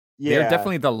chunk. Yeah. They're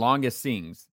definitely the longest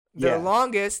scenes. They're Yeah.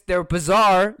 longest, they're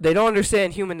bizarre, they don't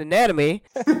understand human anatomy.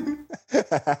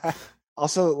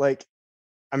 Also, like,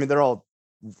 I mean, they're all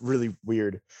really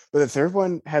weird, but the third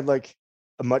one had like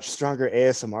a much stronger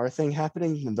ASMR thing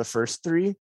happening than the first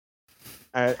three.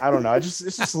 I don't know. It's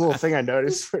just a little thing I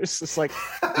noticed where it's just like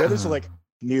the others are like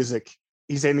music.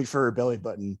 He's aiming for her belly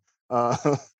button.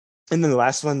 And then the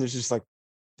last one, there's just like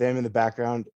them in the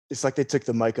background. It's like they took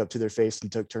the mic up to their face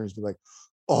and took turns be like,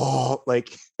 oh, like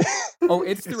Oh,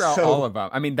 it's throughout so- all of them.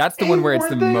 I mean, that's the one where it's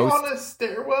the Weren't they most. on a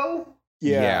stairwell?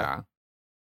 yeah.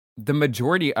 The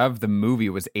majority of the movie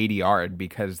was ADR'd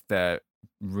because the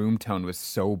room tone was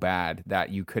so bad that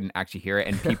you couldn't actually hear it.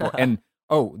 And people,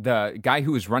 the guy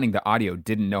who was running the audio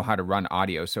didn't know how to run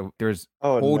audio. So there's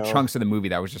Oh whole no. chunks of the movie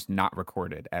that was just not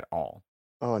recorded at all.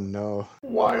 Oh no.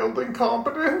 Wild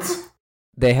incompetence.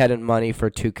 They had money for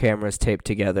 2 cameras taped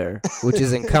together, which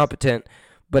is incompetent,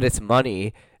 but it's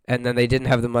money. And then they didn't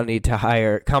have the money to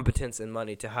hire competence and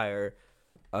money to hire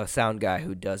a sound guy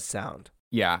who does sound.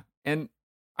 Yeah. And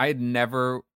I had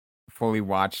never fully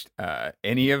watched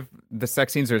any of the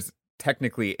sex scenes or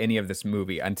technically any of this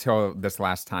movie until this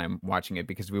last time watching it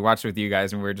because we watched it with you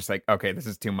guys and we were just like, okay, this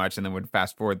is too much. And then would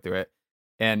fast forward through it.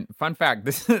 And fun fact,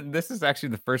 this is actually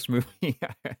the first movie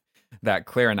that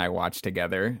Claire and I watched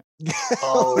together.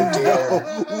 Oh dear.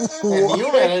 And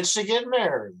you managed to get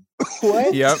married.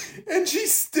 What? Yep. And she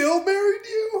still married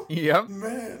you? Yep.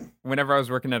 Man. Whenever I was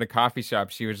working at a coffee shop,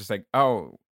 she was just like,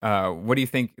 oh, what do you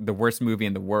think the worst movie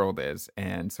in the world is?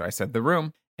 And so I said The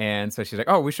Room. And so she's like,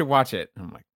 oh, we should watch it. And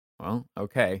I'm like, well,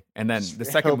 okay. And then the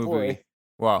second movie, boy.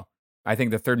 well, I think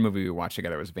the third movie we watched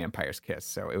together was Vampire's Kiss.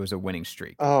 So it was a winning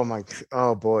streak.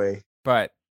 Oh boy.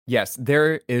 But yes,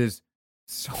 there is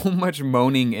so much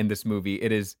moaning in this movie.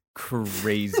 It is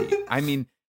crazy. I mean,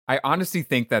 I honestly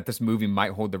think that this movie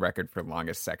might hold the record for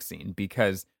longest sex scene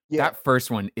because that first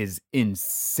one is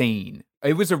insane.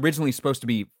 It was originally supposed to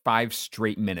be 5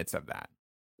 straight minutes of that.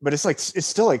 But it's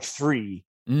still like 3.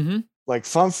 Mm-hmm. Like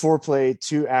from foreplay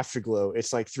to afterglow,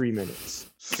 it's like 3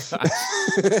 minutes.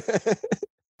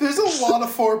 There's a lot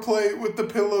of foreplay with the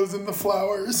pillows and the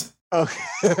flowers.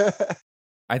 Okay.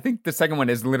 I think the second one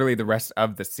is literally the rest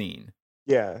of the scene.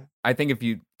 Yeah. I think if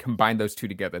you combine those two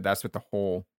together, that's what the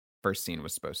whole first scene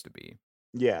was supposed to be.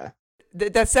 Yeah.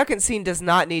 That second scene does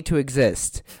not need to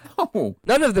exist. Oh,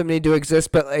 None of them need to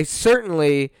exist, but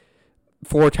certainly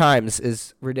 4 times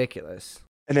is ridiculous.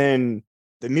 And then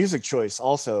the music choice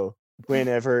also,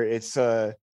 whenever it's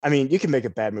I mean, you can make a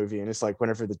bad movie and it's like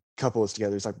whenever the couple is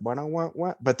together, it's like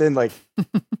what? But then like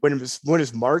when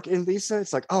it's Mark and Lisa,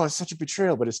 it's like, oh, it's such a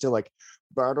betrayal, but it's still like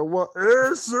like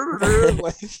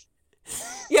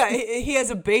Yeah, he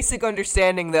has a basic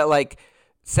understanding that like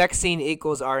sex scene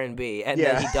equals R&B, and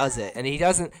then he does it, and he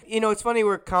doesn't. It's funny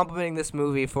we're complimenting this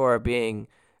movie for being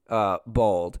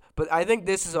bold, but I think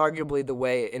this is arguably the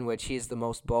way in which he's the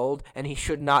most bold, and he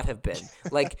should not have been.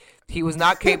 Like, he was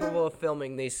not capable of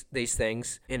filming these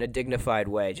things in a dignified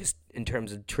way, just in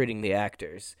terms of treating the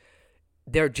actors.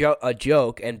 They're a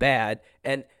joke and bad,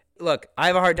 and look, I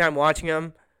have a hard time watching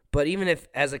them, but even if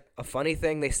as a funny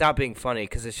thing, they stop being funny,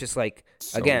 because it's just like,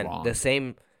 so again, long. the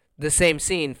same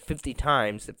scene 50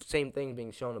 times, the same thing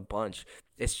being shown a bunch.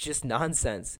 It's just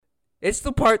nonsense. It's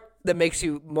the part that makes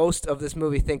you most of this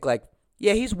movie think like,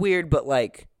 yeah, he's weird, but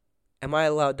like, am I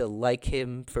allowed to like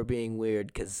him for being weird?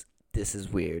 Because this is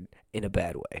weird in a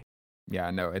bad way.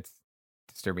 Yeah, no, it's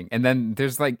disturbing. And then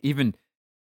there's like even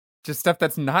just stuff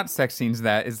that's not sex scenes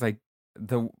that is like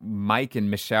the Mike and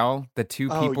Michelle, the two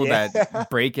people that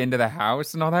break into the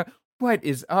house and all that. What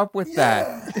is up with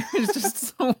that? There's just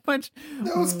so much.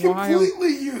 That was wild...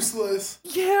 completely useless.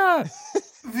 Yeah.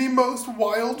 The most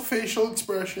wild facial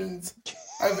expressions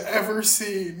I've ever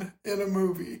seen in a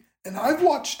movie. And I've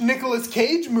watched Nicolas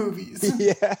Cage movies.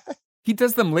 Yeah. He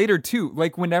does them later too.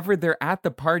 Like whenever they're at the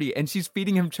party and she's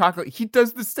feeding him chocolate, he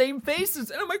does the same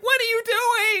faces. And I'm like, what are you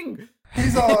doing?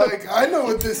 He's all like, I know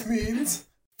what this means.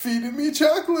 Feeding me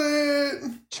chocolate.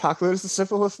 Chocolate is the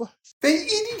symbol of life. They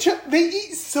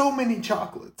eat so many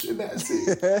chocolates in that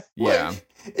scene. Yeah. Like,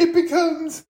 it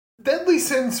becomes Deadly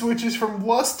Sin switches from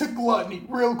lust to gluttony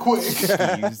real quick.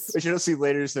 Jeez. What you don't see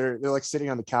later is they're like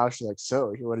sitting on the couch. They're like,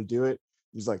 so you want to do it?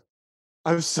 He's like,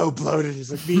 I'm so bloated.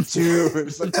 He's like, me too.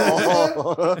 It's like,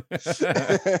 oh.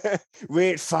 We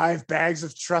ate 5 bags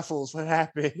of truffles. What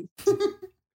happened?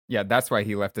 Yeah, that's why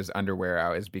he left his underwear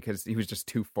out, is because he was just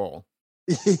too full.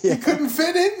 He couldn't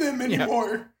fit in them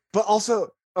anymore. But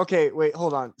also, okay, wait,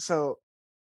 hold on. So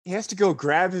he has to go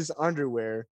grab his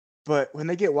underwear, but when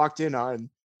they get walked in on,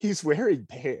 he's wearing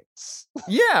pants.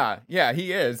 Yeah,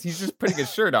 he is. He's just putting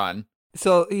his shirt on.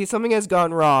 So something has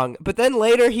gone wrong. But then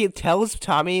later he tells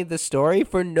Tommy the story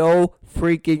for no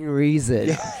freaking reason.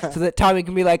 Yeah. So that Tommy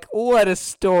can be like, what a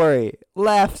story.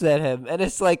 Laughs at him. And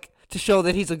it's like to show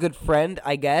that he's a good friend,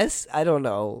 I guess. I don't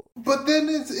know. But then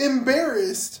it's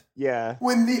embarrassed Yeah.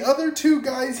 when the other 2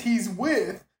 guys he's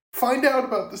with find out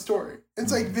about the story.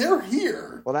 It's like, they're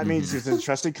here. Well, that means he's a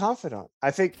trusted confidant.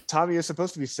 I think Tommy is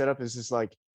supposed to be set up as this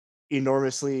like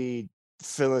enormously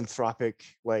philanthropic,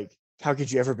 like, how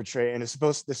could you ever betray? And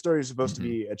the story is supposed to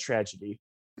be a tragedy.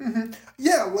 Mm-hmm.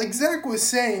 Yeah, like Zach was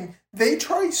saying, they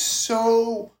try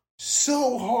so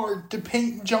hard to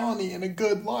paint Johnny in a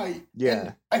good light. Yeah.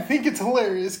 And I think it's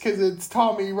hilarious because it's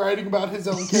Tommy writing about his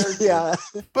own character. Yeah.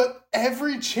 But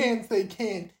every chance they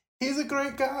can, he's a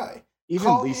great guy. Even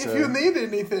Call Lisa. me if you need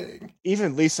anything.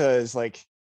 Even Lisa is like,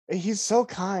 he's so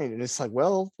kind. And it's like,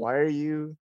 well, why are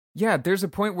you? Yeah, there's a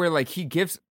point where like he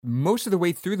gives most of the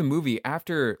way through the movie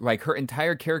after like her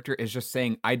entire character is just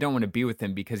saying, I don't want to be with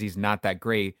him because he's not that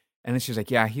great. And then she's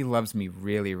like, yeah, he loves me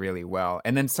really, really well.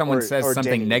 And then someone says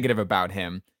something Danny. negative about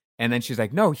him. And then she's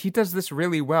like, no, he does this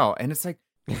really well. And it's like,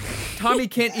 Tommy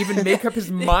can't even make up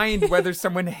his mind whether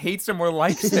someone hates him or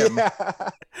likes him. Yeah.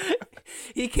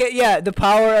 He can't. Yeah, the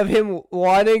power of him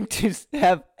wanting to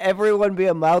have everyone be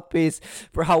a mouthpiece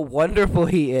for how wonderful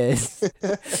he is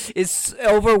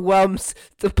overwhelms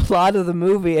the plot of the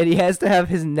movie, and he has to have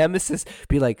his nemesis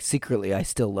be like, secretly, I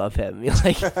still love him.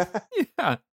 Like,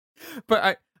 Yeah.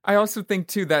 But I also think,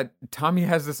 too, that Tommy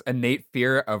has this innate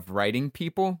fear of writing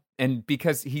people. And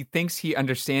because he thinks he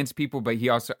understands people, but he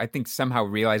also, I think, somehow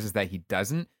realizes that he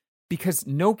doesn't. Because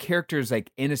no character is,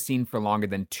 like, in a scene for longer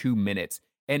than 2 minutes.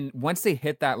 And once they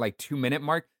hit that, like, 2-minute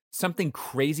mark, something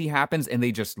crazy happens and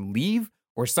they just leave.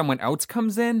 Or someone else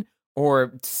comes in.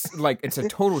 Or, like, it's a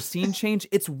total scene change.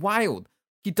 It's wild.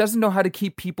 He doesn't know how to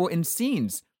keep people in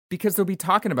scenes. Because they'll be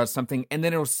talking about something and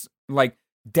then it'll, like,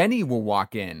 Denny will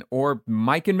walk in, or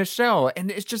Mike and Michelle, and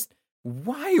it's just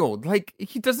wild. Like,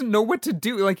 he doesn't know what to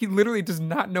do. Like, he literally does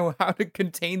not know how to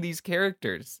contain these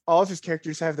characters. All of his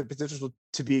characters have the potential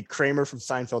to be Kramer from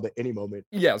Seinfeld at any moment.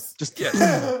 Yes. Just, yes.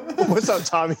 What's up,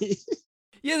 Tommy?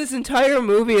 yeah, this entire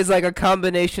movie is like a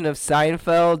combination of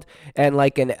Seinfeld and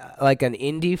like an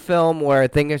indie film where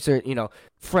things are,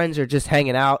 friends are just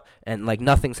hanging out and like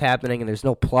nothing's happening and there's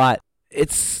no plot.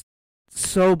 It's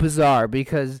so bizarre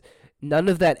because none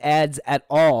of that adds at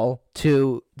all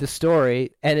to the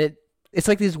story, and it's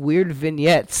like these weird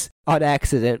vignettes on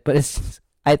accident, but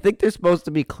I think they're supposed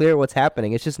to be clear what's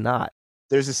happening. It's just not.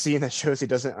 There's a scene that shows he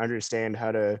doesn't understand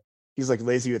he's like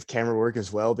lazy with camera work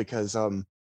as well, because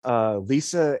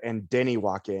Lisa and Denny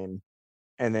walk in,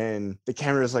 and then the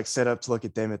camera is like set up to look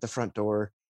at them at the front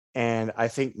door, and I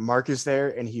think Mark is there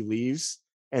and he leaves,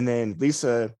 and then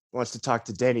Lisa wants to talk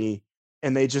to Denny,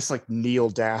 and they just like kneel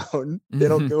down. They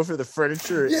don't go for the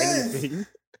furniture or anything.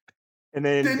 And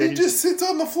then Denny just sits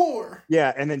on the floor.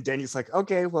 Yeah, and then Denny's like,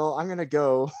 okay, well, I'm gonna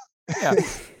go. Yeah.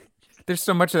 There's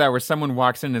so much of that where someone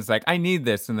walks in and is like, I need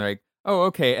this, and they're like, oh,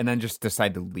 okay, and then just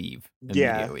decide to leave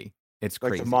immediately. Yeah. It's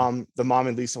crazy. Like the mom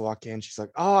and Lisa walk in, she's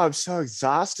like, oh, I'm so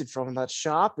exhausted from that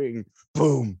shopping.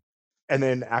 Boom. And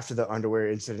then after the underwear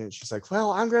incident, she's like,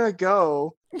 well, I'm gonna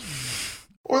go.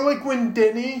 Or like when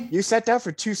Denny... You sat down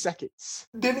for 2 seconds.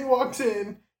 Denny walks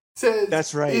in, says,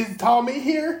 that's right. Is Tommy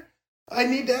here? I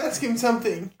need to ask him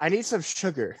something. I need some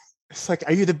sugar. It's like,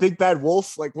 are you the big bad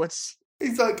wolf? Like, what's...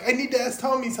 He's like, I need to ask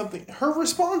Tommy something. Her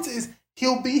response is,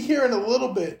 he'll be here in a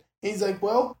little bit. And he's like,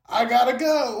 well, I gotta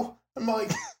go. I'm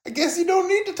like, I guess you don't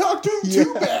need to talk to him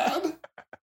too bad.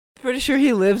 Pretty sure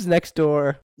he lives next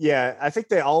door. Yeah, I think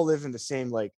they all live in the same,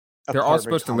 like, they're all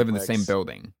supposed to live in the same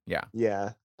building. Yeah.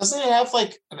 Yeah. Doesn't it have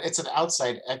like it's an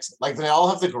outside exit? Like they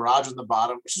all have the garage on the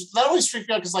bottom, that always freaked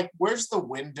me out because like where's the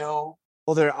window?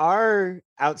 Well, there are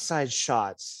outside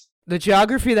shots. The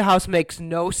geography of the house makes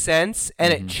no sense,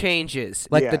 and it changes,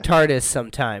 like the TARDIS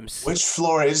sometimes. Which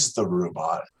floor is the room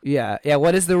on? Yeah.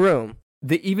 What is the room?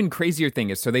 The even crazier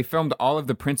thing is, so they filmed all of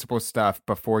the principal stuff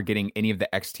before getting any of the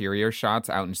exterior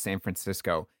shots out in San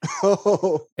Francisco.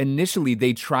 Initially,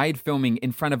 they tried filming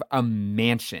in front of a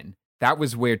mansion. That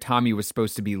was where Tommy was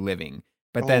supposed to be living.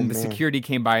 But then the security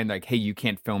came by and like, hey, you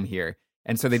can't film here.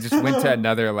 And so they just went to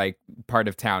another like part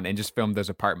of town and just filmed those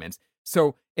apartments.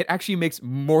 So it actually makes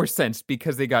more sense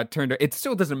because they got turned. It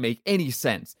still doesn't make any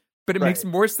sense, but it makes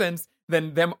more sense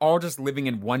than them all just living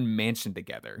in one mansion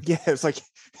together. Yeah, it's like,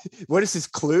 what is this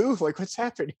clue? Like, what's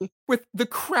happening? With the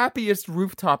crappiest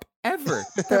rooftop ever.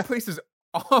 That place is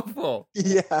awful.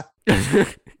 Yeah.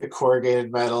 The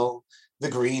corrugated metal, the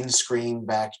green screen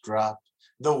backdrop,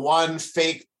 the one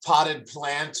fake potted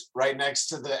plant right next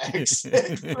to the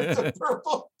exit with the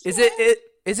purple.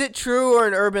 Is it true or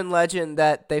an urban legend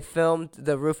that they filmed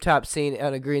the rooftop scene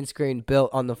on a green screen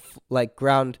built on the like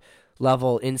ground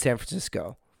level in San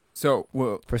Francisco? So,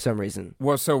 for some reason.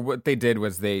 Well, so what they did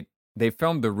was they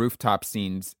filmed the rooftop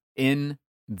scenes in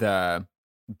the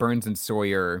Burns and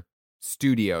Sawyer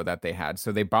studio that they had.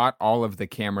 So they bought all of the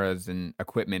cameras and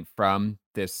equipment from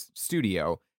this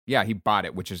studio. Yeah, he bought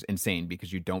it, which is insane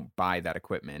because you don't buy that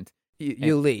equipment.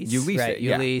 You lease. You lease right? it.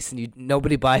 You lease, and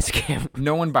nobody buys a camera.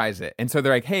 No one buys it. And so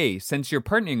they're like, hey, since you're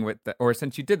partnering with, or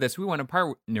since you did this, we want to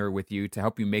partner with you to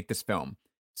help you make this film.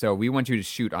 So we want you to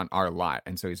shoot on our lot.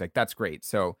 And so he's like, that's great.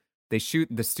 So they shoot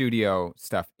the studio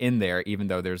stuff in there, even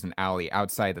though there's an alley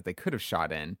outside that they could have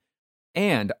shot in.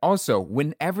 And also,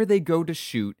 whenever they go to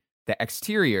shoot the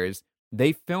exteriors,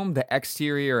 they film the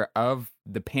exterior of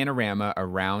the panorama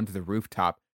around the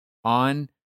rooftop on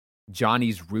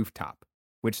Johnny's rooftop,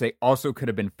 which they also could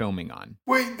have been filming on.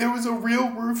 Wait, there was a real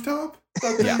rooftop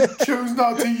that they chose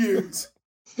not to use?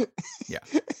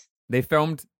 Yeah. They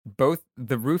filmed both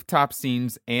the rooftop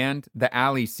scenes and the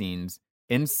alley scenes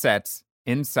in sets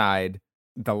inside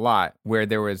the lot where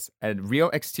there was a real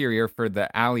exterior for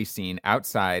the alley scene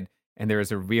outside and there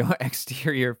was a real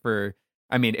exterior for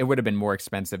I mean, it would have been more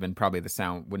expensive and probably the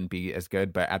sound wouldn't be as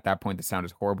good, but at that point, the sound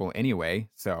is horrible anyway.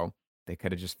 So they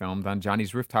could have just filmed on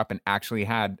Johnny's rooftop and actually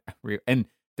had, and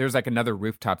there's like another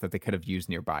rooftop that they could have used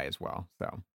nearby as well.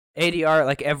 So ADR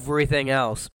like everything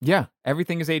else. yeah,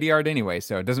 everything is ADR'd anyway,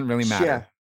 so it doesn't really matter. Yeah.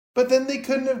 But then they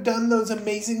couldn't have done those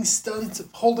amazing stunts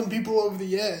of holding people over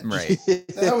the edge. Right.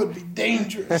 That would be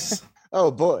dangerous.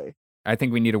 Oh boy. I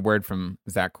think we need a word from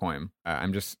Zach Coim.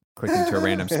 I'm just clicking to a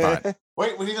random spot.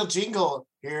 Wait, we need a jingle.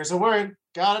 Here's a word.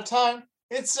 Got a time.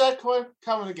 It's Coin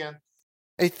coming again.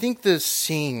 I think the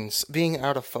scenes being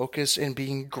out of focus and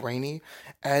being grainy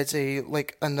adds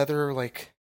another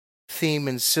theme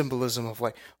and symbolism of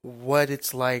what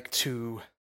it's like to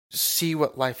see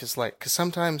what life is like. Because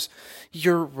sometimes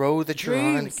your road that you're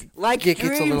Dreams, on like gets a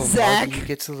little dreams, Zach. muggy,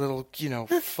 gets a little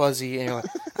fuzzy, and you're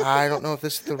like, I don't know if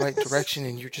this is the right direction,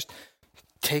 and you're just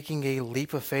taking a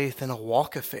leap of faith and a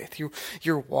walk of faith.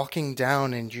 You're walking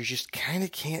down and you just kind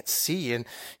of can't see, and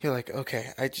you're like,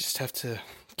 okay, I just have to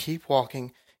keep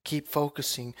walking, keep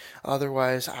focusing,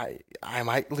 otherwise I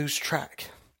might lose track.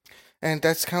 And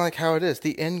that's kind of like how it is.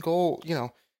 The end goal,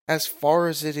 as far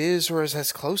as it is or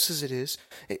as close as it is,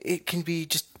 it can be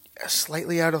just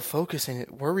slightly out of focus, and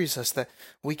it worries us that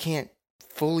we can't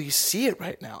fully see it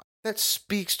right now. That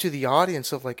speaks to the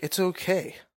audience of it's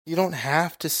okay. You don't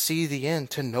have to see the end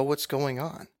to know what's going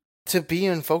on. To be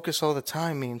in focus all the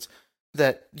time means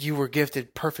that you were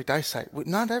gifted perfect eyesight.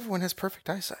 Not everyone has perfect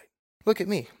eyesight. Look at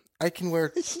me. I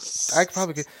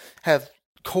probably could have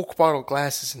Coke bottle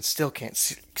glasses and still can't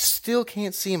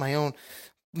see my own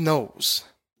nose.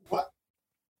 What?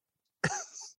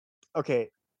 Okay.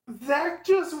 Zach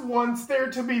just wants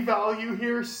there to be value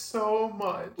here so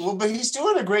much. Well, but he's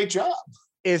doing a great job.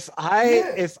 If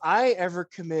I ever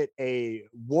commit a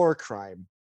war crime,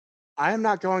 I am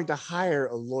not going to hire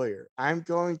a lawyer. I'm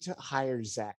going to hire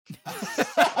Zach.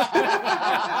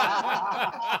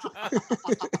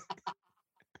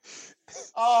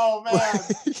 Oh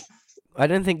man. I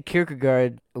didn't think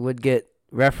Kierkegaard would get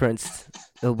referenced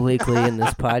obliquely in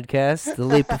this podcast. The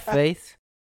leap of faith.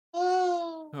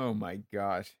 Oh my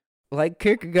gosh. Like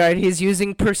Kierkegaard, he's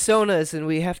using personas, and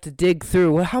we have to dig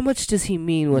through. Well, how much does he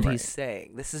mean what he's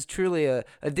saying? This is truly a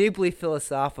deeply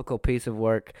philosophical piece of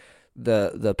work,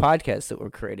 the podcast that we're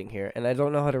creating here, and I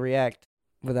don't know how to react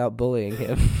without bullying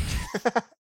him.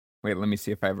 Wait, let me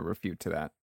see if I have a refute to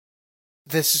that.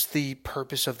 This is the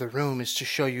purpose of the room, is to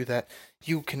show you that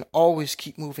you can always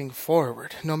keep moving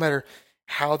forward, no matter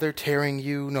how they're tearing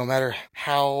you, no matter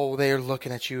how they're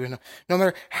looking at you, and no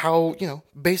matter how,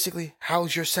 basically,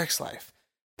 how's your sex life?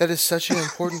 That is such an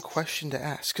important question to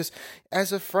ask, because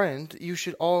as a friend, you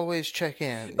should always check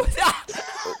in.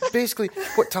 Basically,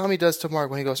 what Tommy does to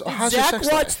Mark when he goes, oh, how's your sex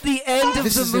Zach life? watched the end of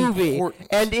This the is movie, important.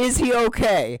 and is he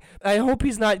okay? I hope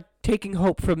he's not taking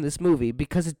hope from this movie,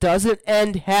 because it doesn't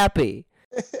end happy.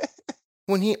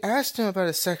 When he asked him about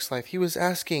his sex life, he was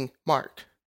asking, Mark,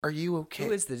 are you okay?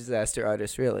 Who is the disaster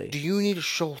artist, really? Do you need a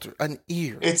shoulder, an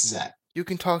ear? It's Zach. You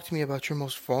can talk to me about your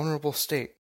most vulnerable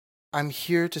state. I'm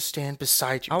here to stand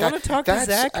beside you. I want to talk to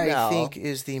Zach now. I think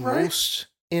is the most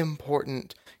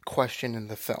important question in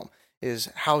the film, is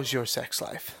how's your sex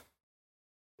life?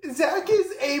 Zach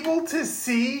is able to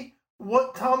see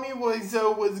what Tommy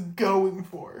Wiseau was going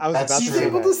for. I was about to He's say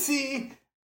able that. to see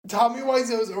Tommy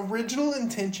Wiseau's original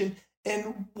intention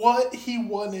and what he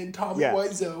wanted Tommy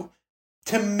Wiseau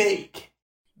to make.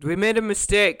 We made a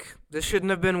mistake. This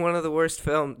shouldn't have been one of the worst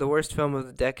film of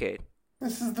the decade.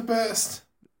 This is the best.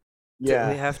 Yeah.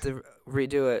 We have to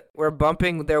redo it. We're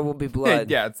bumping There Will Be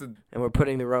Blood. Yeah, And we're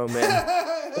putting the Rome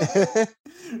in.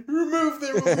 Remove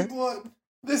There Will Be Blood.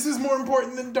 This is more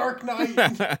important than Dark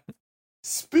Knight.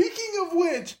 Speaking of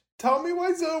which, Tommy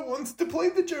Wiseau wants to play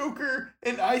the Joker,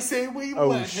 and I say we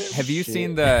let him. Have you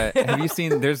seen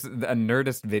there's a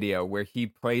Nerdist video where he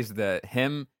plays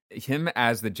him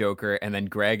as the Joker and then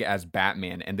Greg as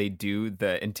Batman, and they do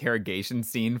the interrogation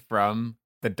scene from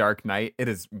The Dark Knight? It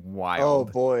is Oh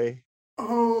wild. boy.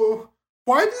 Oh,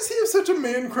 why does he have such a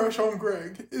man crush on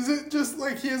Greg? Is it just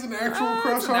like he has an actual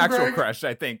crush It's on an actual Greg? crush,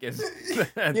 I think, is.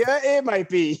 Yeah, it might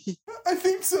be. I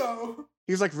think so.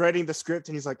 He was writing the script,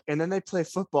 and he's like, and then they play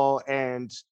football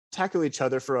and tackle each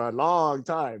other for a long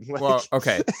time. Well,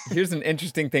 okay. Here's an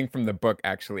interesting thing from the book,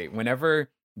 actually. Whenever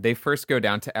they first go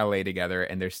down to LA together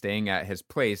and they're staying at his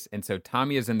place, and so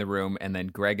Tommy is in the room and then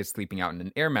Greg is sleeping out in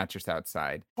an air mattress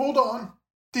outside. Hold on.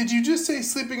 Did you just say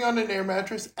sleeping on an air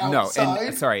mattress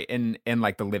outside? In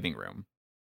like the living room.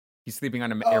 He's sleeping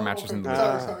on an air mattress in the living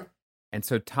room. Sorry. And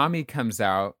so Tommy comes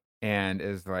out and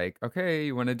is like, okay,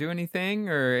 you want to do anything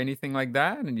or anything like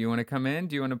that? And do you want to come in?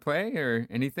 Do you want to play or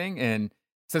anything? And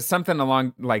says something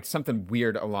along like something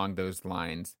weird along those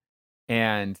lines.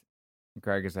 And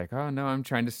Greg is like, "Oh no, I'm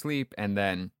trying to sleep." And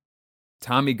then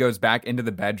Tommy goes back into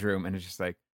the bedroom and is just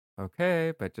like,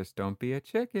 "Okay, but just don't be a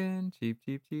chicken. Cheep,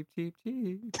 cheep, cheep, cheep,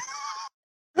 cheep."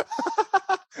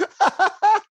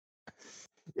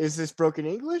 Is this broken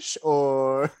English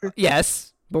or?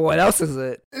 Yes, but what else is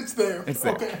it? It's there. It's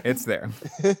there. Okay. It's there.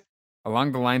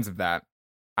 Along the lines of that,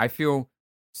 I feel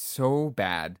so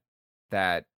bad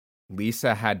that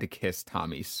Lisa had to kiss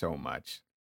Tommy so much.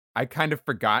 I kind of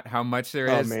forgot how much there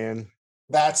is. Oh man.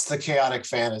 That's the chaotic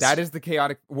fantasy. That is the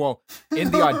chaotic. Well,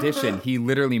 in the audition, he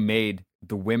literally made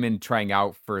the women trying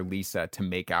out for Lisa to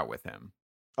make out with him,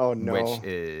 Oh no. which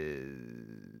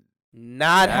is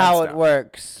Not Bad how stuff. it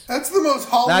works. That's the most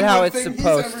Hollywood Not how it's thing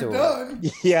supposed he's to ever work.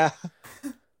 done. Yeah.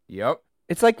 Yep.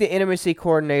 It's like the intimacy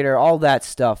coordinator. All that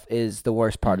stuff is the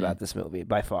worst part Mhm. about this movie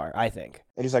by far, I think.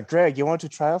 And he's like, Greg, you want to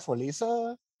try out for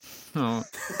Lisa? Oh.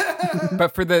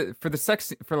 But for the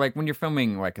sex, for like when you're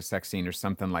filming like a sex scene or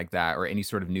something like that, or any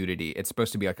sort of nudity, it's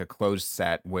supposed to be like a closed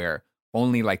set where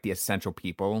only like the essential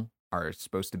people are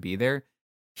supposed to be there.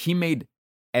 He made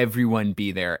everyone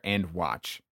be there and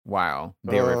watch while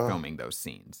they were filming those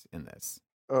scenes in this.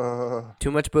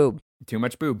 Too much boob. Too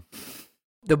much boob.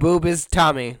 The boob is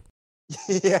Tommy.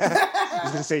 Yeah. I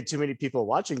was gonna say too many people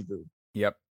watching boob.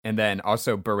 Yep. And then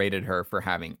also berated her for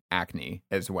having acne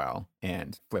as well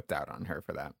and flipped out on her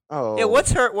for that. Oh. Yeah,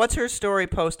 what's her story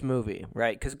post movie,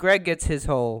 right? Because Greg gets his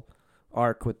whole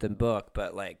arc with the book,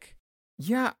 but like,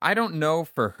 Yeah, I don't know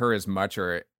for her as much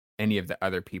or any of the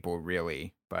other people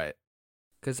really, but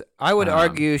because I would Um,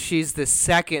 argue she's the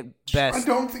second I best.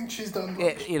 don't think she's done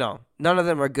much. You know, none of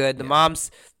them are good. The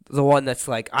mom's the one that's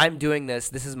like, I'm doing this.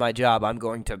 This is my job. I'm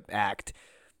going to act.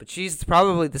 But she's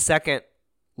probably the second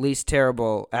least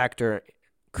terrible actor.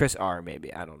 Chris R.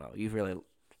 Maybe, I don't know. You really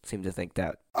seem to think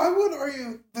that. I would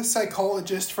argue the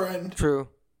psychologist friend. True.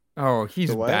 oh, he's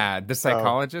The what? bad. The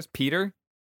psychologist, Peter?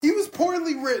 He was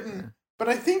poorly written, but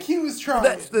I think he was trying.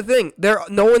 That's the thing.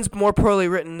 No one's more poorly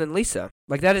written than Lisa.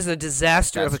 Like, that is a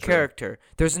disaster of That's a true. character.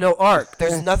 There's no arc.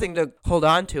 There's nothing to hold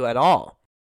on to at all.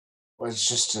 Well, it's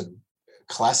just a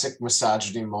classic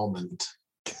misogyny moment.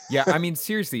 Yeah, I mean,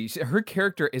 seriously, her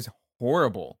character is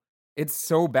horrible. It's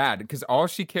so bad because all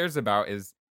she cares about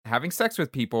is having sex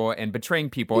with people and betraying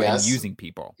people Yes. and using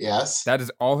people. Yes. That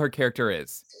is all her character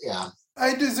is. Yeah.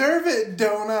 I deserve it,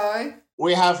 don't I?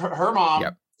 We have her mom,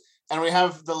 Yep. and we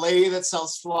have the lady that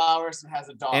sells flowers and has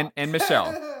a dog. And Michelle.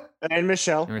 And Michelle. And And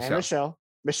Michelle. Michelle.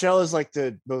 Michelle is like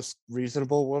the most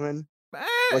reasonable woman.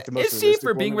 Like the most Is she realistic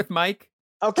for being woman? with Mike?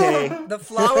 Okay. The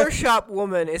flower shop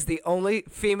woman is the only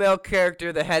female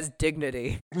character that has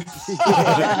dignity.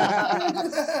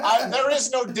 There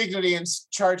is no dignity in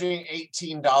charging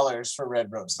 $18 for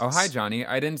red roses. Oh, hi, Johnny.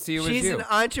 I didn't see it was She's you. an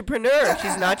entrepreneur.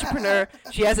 She's an entrepreneur.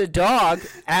 She has a dog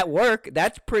at work.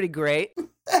 That's pretty great.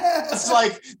 It's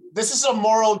like, this is a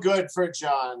moral good for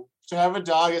John. To have a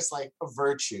dog is like a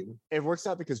virtue. It works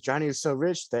out because Johnny is so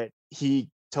rich that he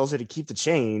tells her to keep the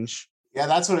change. Yeah,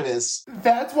 that's what it is.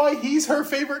 That's why he's her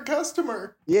favorite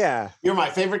customer. Yeah. You're my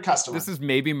favorite customer. This is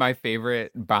maybe my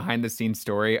favorite behind the scenes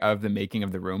story of the making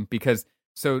of The Room because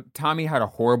so Tommy had a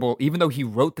horrible, even though he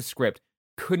wrote the script,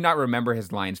 could not remember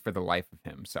his lines for the life of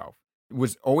himself.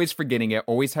 Was always forgetting it,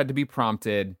 always had to be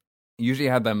prompted, usually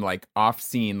had them like off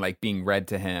scene, like being read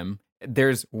to him.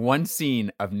 There's one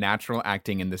scene of natural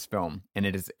acting in this film, and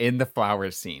it is in the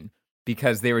flowers scene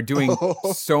because they were doing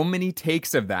so many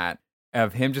takes of that.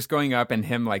 Of him just going up and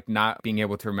him like not being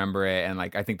able to remember it. And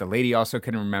like, I think the lady also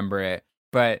couldn't remember it.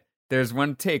 But there's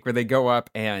one take where they go up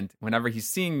and whenever he's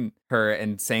seeing her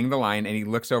and saying the line and he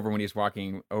looks over when he's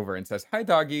walking over and says, "Hi,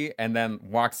 doggy," and then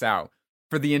walks out.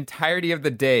 For the entirety of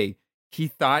the day, he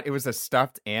thought it was a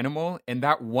stuffed animal. And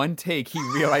that one take, he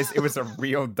realized it was a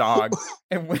real dog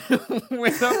and went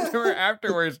up to her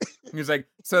afterwards. He was like,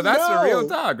 "So that's a real No.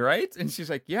 dog, right?" And she's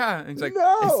like, "Yeah." And he's like,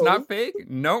 No. "It's not fake?"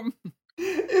 "Nope."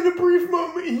 In a brief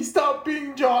moment, he stopped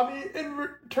being Johnny and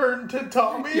returned to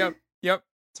Tommy. Yep.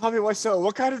 Tommy, why so?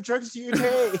 What kind of drugs do you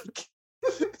take?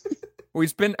 Well,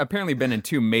 he's apparently been in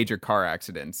 2 major car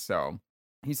accidents, so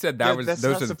he said those That's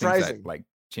are not the things surprising. that like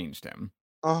changed him.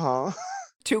 Uh-huh.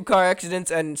 2 car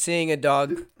accidents and seeing a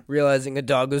dog, realizing a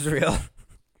dog was real.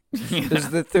 Yeah. There's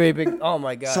the 3 big. Oh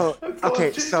my god. So, That's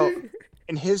okay, life so changing.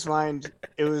 in his mind,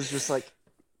 it was just like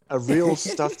a real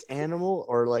stuffed animal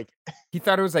or like He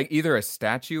thought it was like either a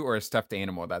statue or a stuffed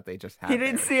animal that they just had. he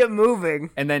didn't there. see it moving.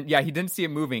 And then he didn't see it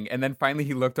moving, and then finally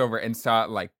he looked over and saw it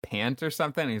like pant or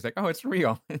something, and he's like, "Oh, it's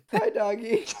real." Hi,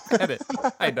 doggy. Pet it.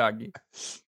 Hi, doggy.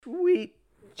 Sweet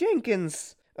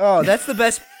Jenkins. Oh, that's the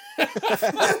best.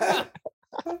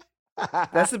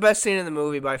 That's the best scene in the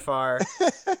movie by far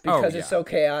because yeah. it's so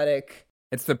chaotic.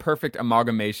 It's the perfect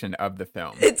amalgamation of the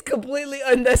film. It's completely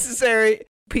unnecessary.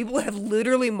 People have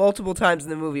literally multiple times in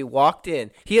the movie walked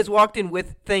in. He has walked in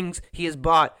with things he has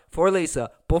bought for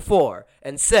Lisa before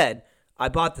and said, I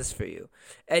bought this for you.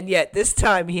 And yet this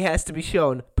time he has to be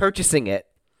shown purchasing it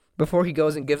before he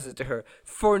goes and gives it to her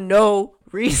for no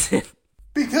reason.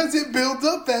 Because it builds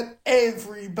up that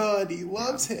everybody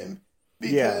loves him.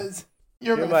 Because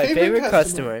you're my favorite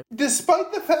customer.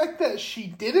 Despite the fact that she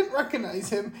didn't recognize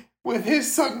him with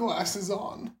his sunglasses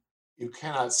on. You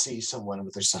cannot see someone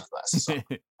with their sunglasses on.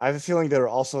 I have a feeling they're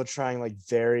also trying like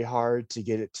very hard to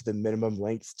get it to the minimum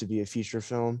length to be a feature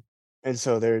film. And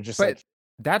so they're just But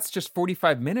that's just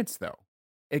 45 minutes though.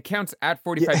 It counts at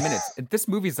 45 minutes. This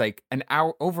movie's like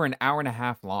over an hour and a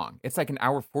half long. It's like an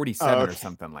hour 47 or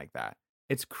something like that.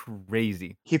 It's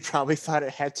crazy. He probably thought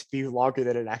it had to be longer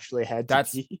than it actually had to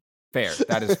be. Fair.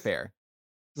 That is fair.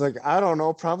 It's like, I don't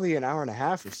know, probably an hour and a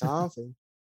half or something.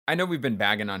 I know we've been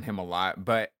bagging on him a lot,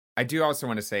 but I do also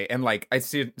want to say, and like, I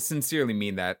sincerely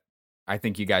mean that I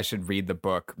think you guys should read the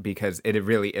book because it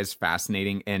really is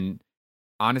fascinating and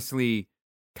honestly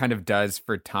kind of does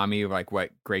for Tommy like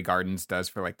what Grey Gardens does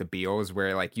for like the Beals,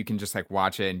 where like you can just like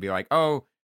watch it and be like, oh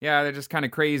yeah, they're just kind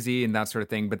of crazy and that sort of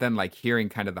thing. But then like hearing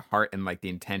kind of the heart and like the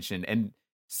intention and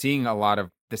seeing a lot of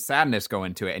the sadness go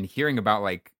into it and hearing about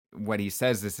like what he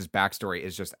says his backstory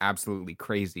is just absolutely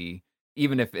crazy.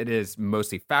 Even if it is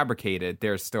mostly fabricated,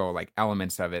 there's still like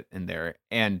elements of it in there.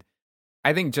 And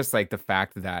I think just like the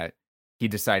fact that he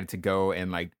decided to go and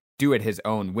like do it his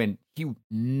own when he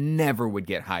never would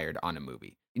get hired on a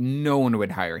movie. No one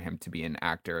would hire him to be an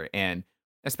actor. And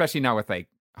especially not with like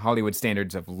Hollywood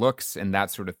standards of looks and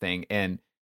that sort of thing. And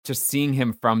just seeing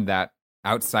him from that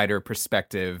outsider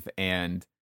perspective and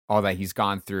all that he's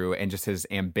gone through and just his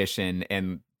ambition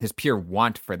and his pure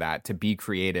want for that to be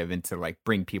creative and to like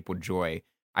bring people joy,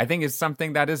 I think is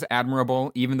something that is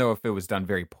admirable, even though if it was done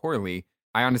very poorly.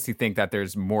 I honestly think that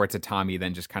there's more to Tommy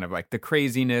than just kind of like the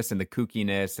craziness and the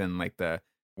kookiness and like the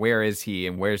where is he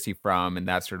and where's he from and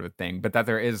that sort of thing, but that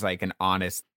there is like an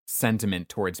honest sentiment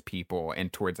towards people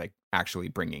and towards like actually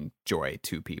bringing joy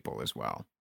to people as well.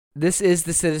 This is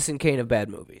the Citizen Kane of bad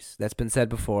movies. That's been said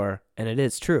before, and it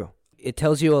is true. It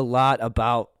tells you a lot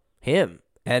about him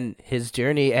and his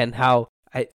journey and how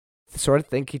I sort of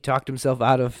think he talked himself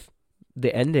out of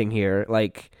the ending here.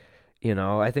 Like, you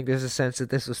know, I think there's a sense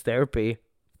that this was therapy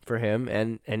for him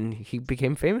and he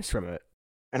became famous from it.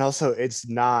 And also, it's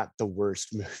not the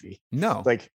worst movie. No.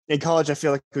 Like, in college, I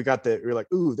feel like we were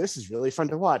like, ooh, this is really fun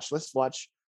to watch. Let's watch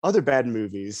other bad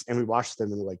movies. And we watched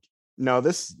them and we're like, no,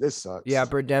 this sucks. Yeah,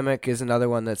 Birdemic is another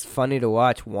one that's funny to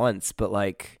watch once, but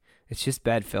like, it's just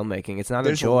bad filmmaking. It's not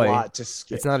There's a joy. A lot to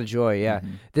skip. It's not a joy, yeah.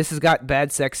 Mm-hmm. This has got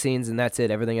bad sex scenes and that's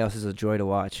it. Everything else is a joy to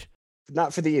watch.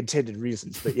 Not for the intended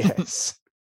reasons, but yes.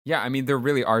 Yeah, I mean, there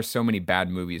really are so many bad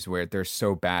movies where they're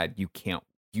so bad you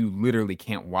literally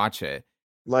can't watch it.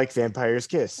 Like Vampire's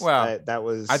Kiss. Well, that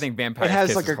was. I think Vampire's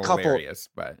Kiss like is hilarious,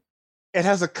 but it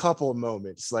has a couple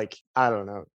moments. Like, I don't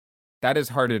know. That is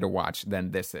harder to watch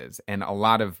than this is, and a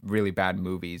lot of really bad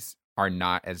movies are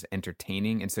not as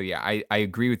entertaining. And so, yeah, I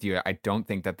agree with you. I don't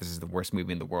think that this is the worst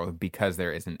movie in the world because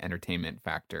there is an entertainment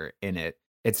factor in it.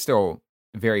 It's still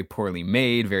very poorly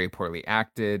made, very poorly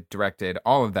acted, directed,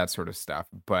 all of that sort of stuff.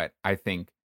 But I think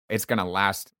it's going to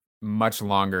last much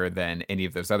longer than any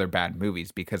of those other bad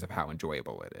movies because of how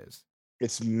enjoyable it is.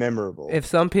 It's memorable. If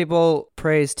some people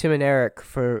praise Tim and Eric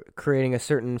for creating a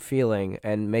certain feeling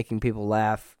and making people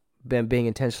laugh, being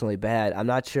intentionally bad, I'm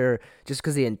not sure just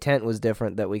because the intent was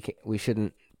different that we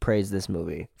shouldn't praise this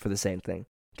movie for the same thing,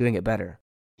 doing it better.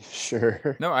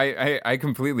 Sure. No, I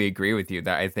completely agree with you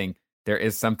that I think there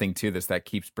is something to this that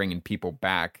keeps bringing people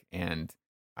back, and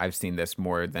I've seen this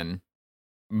more than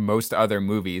most other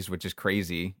movies, which is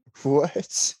crazy.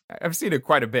 What? I've seen it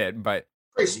quite a bit, but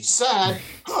Crazy sad.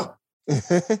 Huh.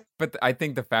 but I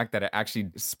think the fact that it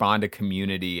actually spawned a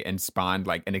community and spawned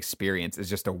like an experience is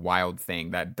just a wild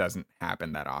thing that doesn't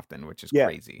happen that often, which is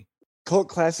crazy. Cult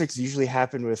classics usually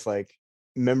happen with like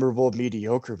memorable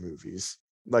mediocre movies,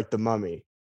 like The Mummy.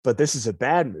 But this is a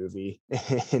bad movie,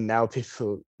 and now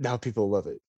people love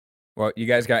it. Well, you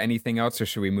guys got anything else, or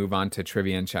should we move on to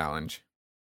Trivia and Challenge?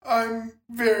 I'm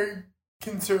very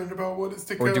concerned about what is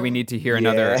to come. Or do we need to hear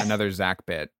another Zach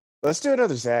bit? Let's do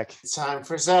another Zach. It's time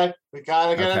for Zach. We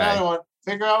gotta get another one.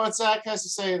 Figure out what Zach has to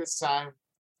say this time.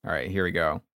 All right, here we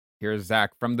go. Here's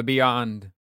Zach from the Beyond.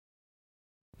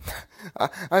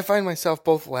 I find myself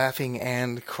both laughing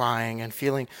and crying and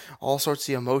feeling all sorts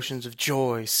of emotions of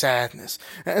joy, sadness.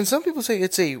 And some people say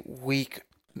it's a weak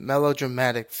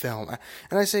melodramatic film.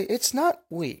 And I say, it's not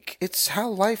weak. It's how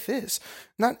life is.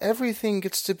 Not everything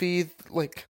gets to be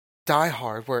like Die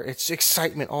Hard, where it's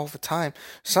excitement all the time.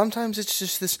 Sometimes it's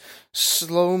just this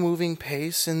slow-moving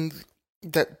pace and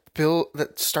that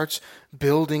starts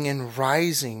building and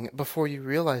rising before you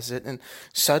realize it, and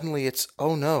suddenly it's,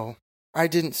 oh no, I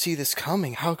didn't see this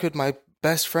coming. How could my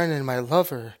best friend and my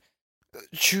lover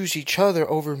choose each other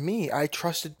over me? I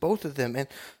trusted both of them, and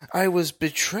I was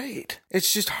betrayed.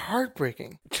 It's just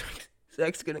heartbreaking.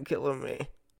 Zach's gonna kill me.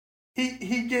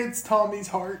 He gets Tommy's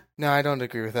heart. No, I don't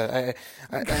agree with that.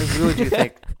 I really do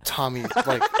think Tommy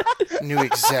knew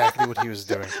exactly what he was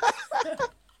doing.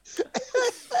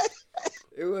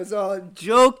 It was all a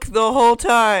joke the whole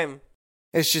time.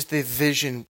 It's just the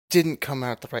vision didn't come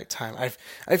out at the right time.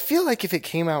 I feel like if it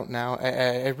came out now,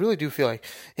 I really do feel like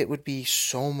it would be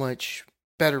so much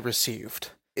better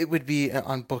received. It would be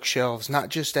on bookshelves, not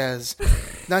just as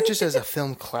a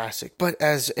film classic, but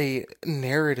as a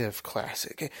narrative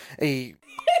classic,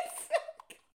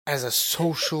 as a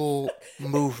social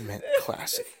movement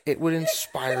classic. It would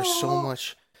inspire so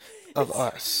much of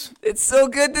us. It's so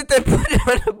good that they put it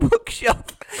on a bookshelf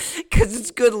because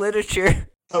it's good literature.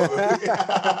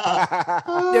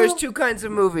 There's two kinds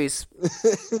of movies: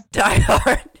 Die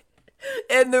Hard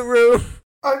and The Room.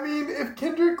 I mean, if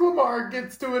Kendrick Lamar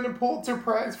gets to win a Pulitzer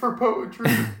Prize for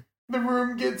poetry, The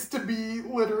Room gets to be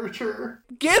literature.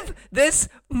 Give this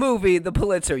movie the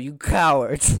Pulitzer, you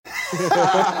cowards.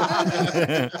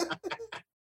 I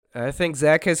think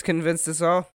Zach has convinced us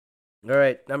all. All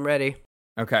right, I'm ready.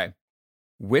 Okay.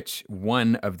 Which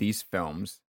one of these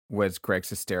films was Greg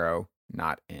Sestero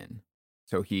not in?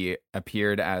 So he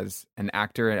appeared as an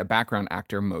actor, a background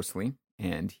actor mostly,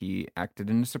 and he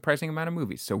acted in a surprising amount of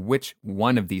movies. So which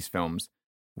one of these films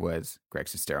was Greg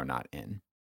Sestero not in?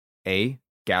 A.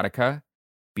 Gattaca,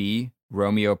 B.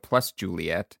 Romeo plus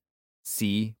Juliet,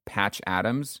 C. Patch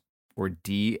Adams, or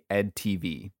D. Ed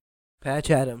TV?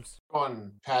 Patch Adams.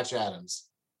 On Patch Adams.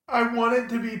 I want it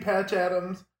to be Patch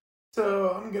Adams, so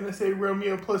I'm going to say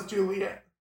Romeo plus Juliet.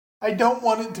 I don't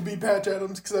want it to be Patch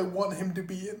Adams because I want him to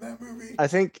be in that movie. I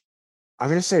think I'm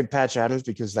going to say Patch Adams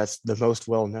because that's the most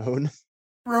well-known.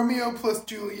 Romeo plus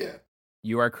Juliet.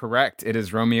 You are correct. It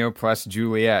is Romeo plus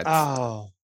Juliet. Oh.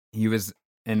 He was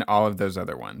in all of those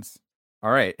other ones.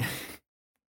 All right.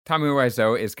 Tommy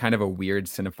Wiseau is kind of a weird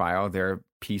cinephile. There are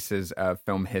pieces of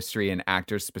film history and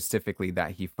actors specifically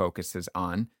that he focuses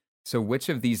on. So which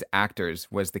of these actors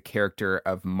was the character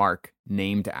of Mark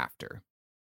named after?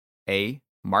 A.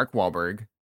 Mark Wahlberg,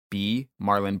 B.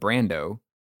 Marlon Brando,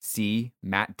 C.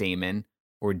 Matt Damon,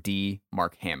 or D.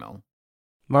 Mark Hamill?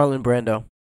 Marlon Brando.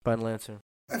 Final answer.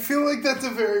 I feel like that's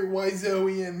a very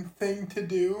Wiseauian thing to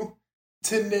do,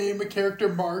 to name a character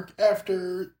Mark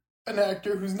after an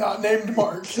actor who's not named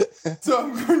Mark. So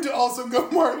I'm going to also go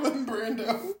Marlon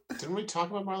Brando. Didn't we talk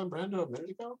about Marlon Brando a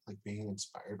minute ago? Like being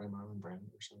inspired by Marlon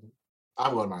Brando or something?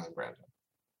 I'm going Marlon Brando.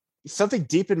 Something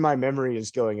deep in my memory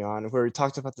is going on where we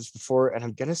talked about this before, and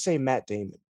I'm going to say Matt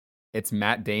Damon. It's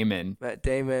Matt Damon. Matt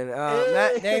Damon.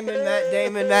 Matt Damon. Matt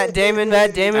Damon. Matt Damon.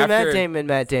 Matt Damon. Matt Damon.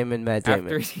 Matt Damon. Matt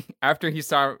Damon. After he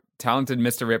saw Talented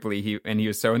Mr. Ripley, he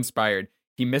was so inspired,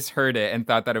 he misheard it and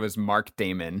thought that it was Mark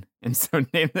Damon, and so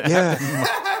named it.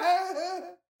 Yeah.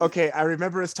 Okay, I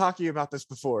remember us talking about this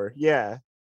before. Yeah.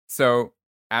 So,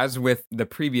 as with the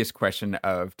previous question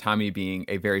of Tommy being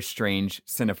a very strange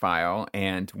cinephile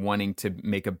and wanting to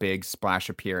make a big splash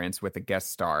appearance with a guest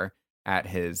star at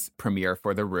his premiere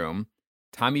for The Room,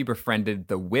 Tommy befriended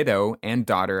the widow and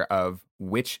daughter of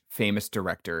which famous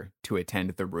director to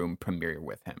attend The Room premiere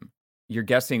with him? You're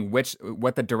guessing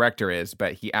what the director is,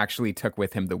 but he actually took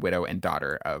with him the widow and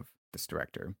daughter of this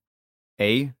director.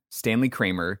 A. Stanley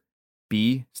Kramer,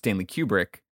 B. Stanley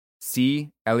Kubrick,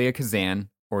 C. Elia Kazan,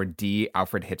 or D.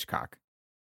 Alfred Hitchcock?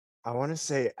 I want to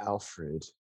say Alfred.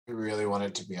 I really want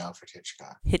it to be Alfred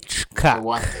Hitchcock. I Hitchcock.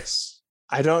 want this.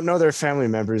 I don't know their family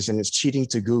members, and it's cheating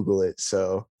to Google it,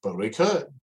 so... But we could.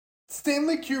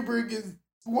 Stanley Kubrick is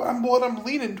what I'm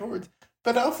leaning towards,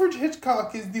 but Alfred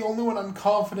Hitchcock is the only one I'm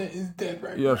confident is dead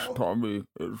right now. Tommy,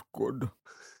 it's good.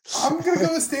 I'm going to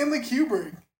go with Stanley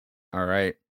Kubrick. All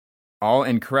right. All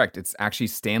incorrect. It's actually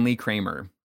Stanley Kramer.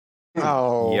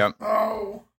 Oh. Yep.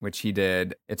 Oh. Which he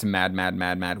did. It's a Mad, Mad,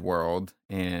 Mad, Mad World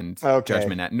and Okay.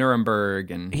 Judgment at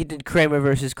Nuremberg. And He did Kramer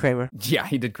versus Kramer. yeah,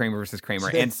 he did Kramer versus Kramer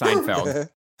and Seinfeld.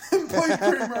 Play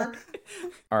Kramer.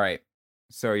 All right.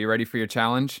 So you ready for your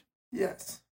challenge?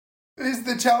 Yes. Is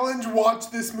the challenge watch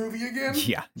this movie again?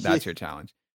 Yeah, that's your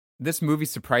challenge. This movie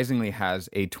surprisingly has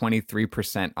a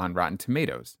 23% on Rotten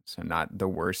Tomatoes. So not the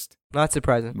worst Not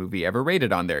surprising. movie ever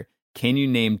rated on there. Can you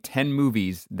name 10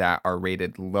 movies that are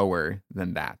rated lower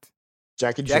than that?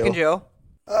 Jack and Jack and Jill.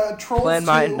 Jill. Trolls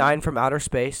Plan 2. 9 from Outer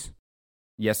Space.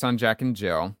 Yes on Jack and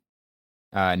Jill.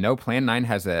 No, Plan 9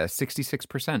 has a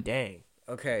 66%. Dang.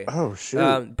 Okay. Oh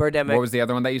shoot. Birdemic. What was the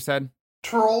other one that you said?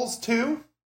 Trolls 2.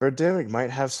 Birdemic might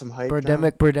have some hype. now.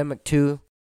 Birdemic 2.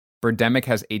 Birdemic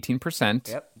has 18%.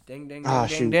 Yep. Ding, ding, Ah,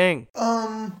 ding, shoot. ding.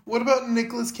 What about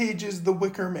Nicolas Cage's The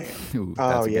Wicker Man? Ooh,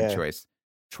 that's Oh, a good yeah. choice.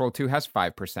 Troll 2 has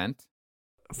 5%.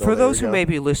 For there those we who go. may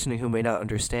be listening who may not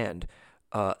understand,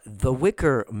 The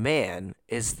Wicker Man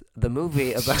is the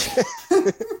movie about.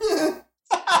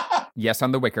 Yes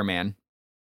on The Wicker Man.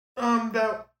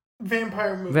 That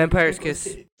vampire movie. Vampire's Nicolas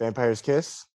Kiss. Cage. Vampire's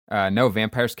Kiss. No,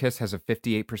 Vampire's Kiss has a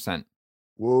 58%.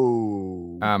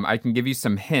 Whoa. I can give you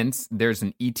some hints. There's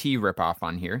an E.T. ripoff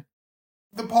on here.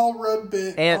 The Paul Rudd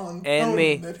bit on and Conan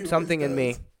me. that he Something in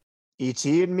always me.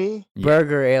 E.T. and me. Yeah.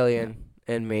 Burger Alien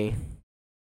and me.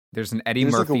 There's an Eddie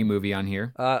There's like Murphy a- movie on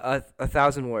here.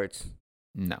 1,000 words.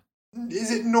 No. does.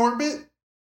 Is it Norbit?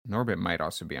 Norbit might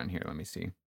also be on here. Let me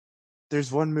see.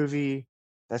 There's one movie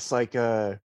that's like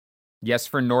Yes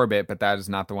for Norbit, but that is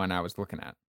not the one I was looking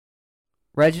at.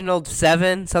 Reginald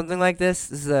 7, something like this.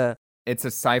 This is a. It's a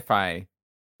sci-fi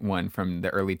one from the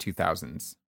early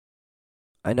 2000s.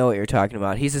 I know what you're talking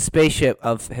about. He's a spaceship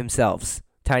of himself,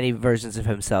 tiny versions of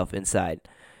himself inside,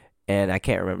 and I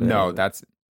can't remember. the No, name. that's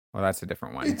a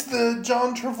different one. It's the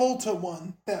John Travolta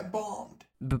one that bombed.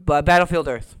 Battlefield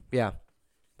Earth. Yeah,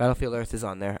 Battlefield Earth is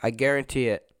on there. I guarantee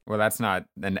it. Well, that's not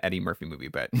an Eddie Murphy movie,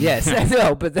 but Yes, I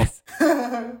know, but that's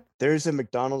there's a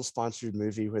McDonald's sponsored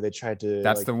movie where they tried to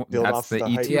That's like, the one- build that's off the the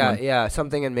E.T. hype. yeah, one. yeah,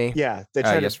 something in me. Yeah, they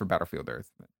tried yes to. for Battlefield Earth.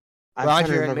 I'm trying Roger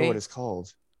to and remember Me? what it's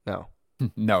called. No,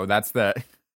 No, that's the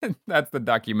that's the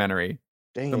documentary,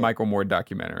 Dang the it. Michael Moore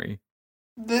documentary.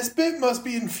 This bit must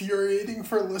be infuriating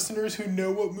for listeners who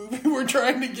know what movie we're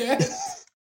trying to get.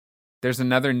 There's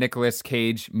another Nicolas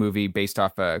Cage movie based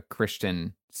off a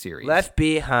Christian series. Left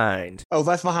Behind. Oh,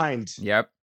 Left Behind. Yep.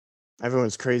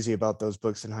 Everyone's crazy about those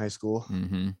books in high school.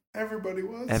 Mm-hmm. Everybody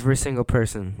was. Every single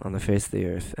person on the face of the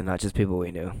earth, and not just people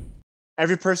we knew.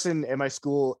 Every person in my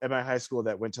school, at my high school,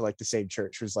 that went to like the same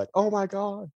church was like, "Oh my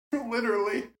god!"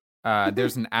 Literally.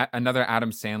 There's another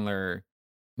Adam Sandler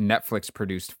Netflix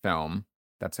produced film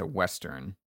that's a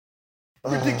Western.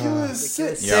 Ridiculous Ridiculous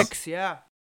Six. Yep. 6, yeah.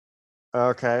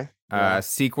 Okay. Yeah.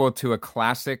 Sequel to a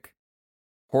classic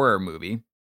horror movie.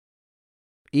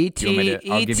 E.T. You want me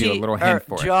to- I'll give you a little hint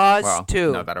for it. Jaws Well,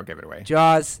 2. No, that'll give it away.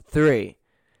 Jaws 3.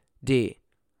 D.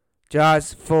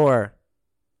 Jaws 4.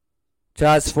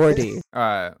 Jaws 4D.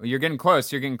 You're getting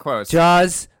close. You're getting close.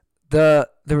 Jaws the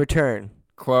Return.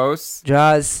 Close.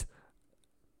 Jaws.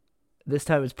 This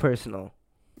time it's personal.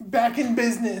 Back in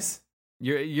business.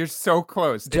 You're so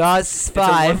close. Jaws It's a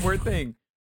 5. one-word thing.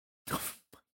 Oh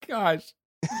my gosh.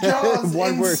 Jaws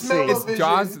One and word thing. It's Smell-O-Vision.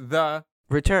 Jaws the...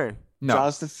 Return. No,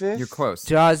 Jaws the fifth. you're close.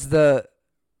 Jaws the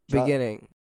Ja- beginning.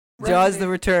 Jaws the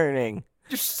Returning.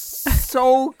 You're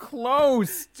so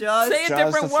close. Jaws. Say a Jaws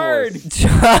different the word. fourth.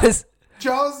 Jaws.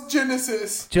 Jaws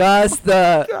Genesis. Jaws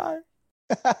the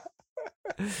God.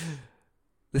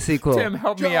 the sequel. Tim,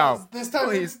 help Jaws. me out. This time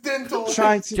Please. it's dental.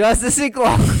 Trying to Jaws the sequel.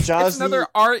 Jaws It's another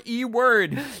R-E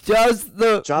word. Jaws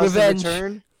the Jaws Revenge. the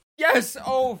Return. Yes.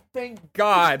 Oh, thank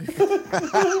God.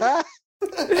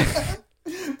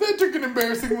 That took an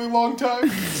embarrassingly long time.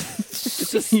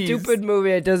 It's a stupid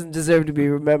movie. It doesn't deserve to be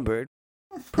remembered.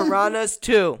 Piranhas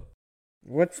 2.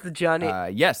 What's the Johnny?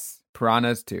 Yes.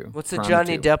 Piranhas 2. What's the Piranha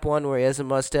Johnny 2. Depp one where he has a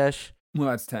mustache? Well,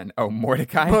 that's 10. Oh,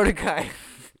 Mordecai? Mordecai.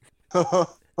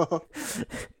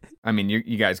 I mean,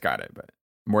 you guys got it, but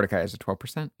Mordecai has a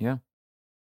 12%. Yeah.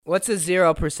 What's a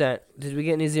 0%? Did we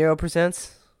get any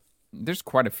 0%? There's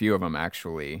quite a few of them,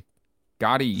 actually.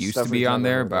 Gotti used to Definitely be on done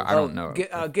there, that but one. I don't know.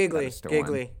 if Giggly. that is still on.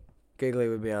 Giggly. Giggly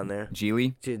would be on there.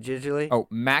 Geely? Giggly? Oh,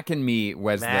 Mac and Me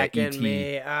was Mac the and E.T.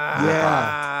 me.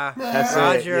 Yeah. That's it,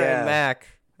 Roger yeah. and Mac.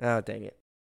 Oh, dang it.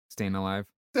 Staying Alive.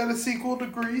 Is that a sequel to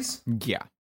Grease? Yeah.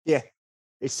 Yeah,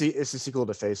 it's a sequel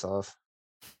to Face Off.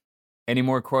 Any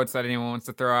more quotes that anyone wants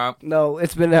to throw out? No,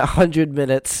 it's been 100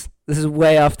 minutes. This is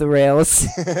way off the rails.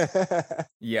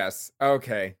 Yes.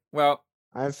 Okay. Well,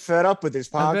 I'm fed up with this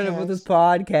podcast. I'm fed up with this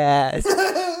podcast.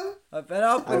 I'm fed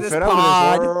up with I'm this fed up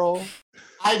pod. with this world.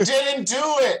 I didn't do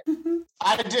it.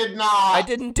 I did not. I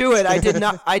didn't do it. I did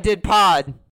not. I did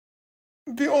pod.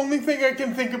 The only thing I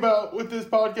can think about with this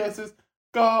podcast is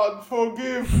God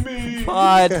forgive me.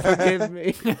 Pod, forgive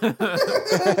me.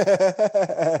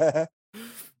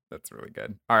 that's really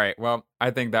good. All right. Well,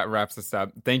 I think that wraps us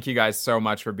up. Thank you guys so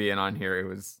much for being on here. It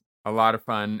was a lot of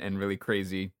fun and really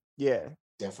crazy. Yeah.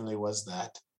 Definitely was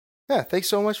that. Yeah, thanks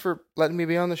so much for letting me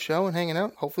be on the show and hanging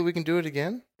out. Hopefully we can do it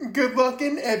again. Good luck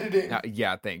in editing.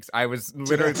 Yeah, thanks. I was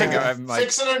literally thinking, I'm like,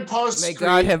 Fix it in post. May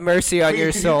God have mercy on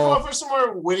your Could soul. you come up with some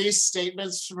more witty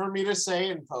statements for me to say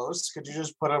in post? Could you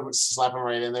just slap them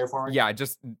right in there for me? yeah,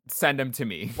 just send them to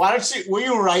me. Why don't you? Will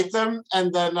you write them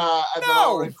and then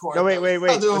I'll record? No, wait, them? wait,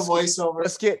 wait. I'll do a Let's- voiceover.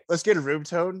 Let's get a room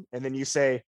tone, and then you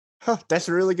say, "Huh, that's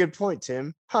a really good point,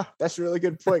 Tim. Huh, that's a really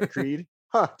good point, Creed.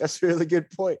 Huh, that's a really good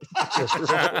point."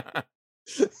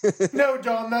 No,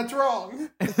 John, that's wrong.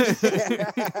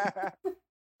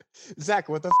 Zach,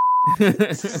 what the?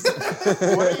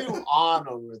 What are you on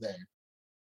over there?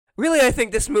 Really, I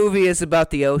think this movie is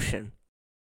about the ocean.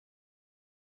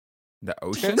 The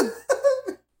ocean?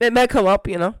 It might come up,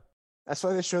 you know. That's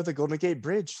why they show the Golden Gate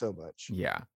Bridge so much.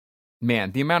 Yeah.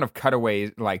 Man, the amount of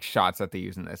cutaway like shots that they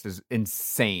use in this is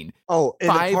insane. Oh, in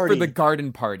 5 the party. for the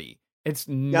garden party. It's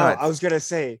No, nuts. I was gonna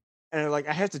say, and like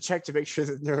I had to check to make sure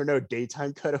that there were no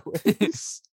daytime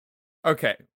cutaways.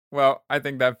 Okay. Well, I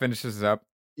think that finishes up.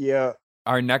 Yeah.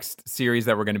 Our next series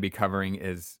that we're going to be covering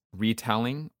is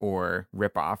retelling or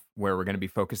ripoff, where we're going to be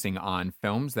focusing on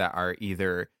films that are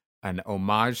either an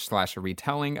homage / a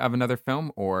retelling of another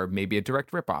film or maybe a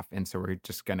direct ripoff. And so we're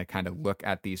just going to kind of look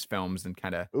at these films and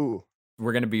kind of, Ooh.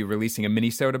 we're going to be releasing a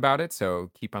mini-sode about it.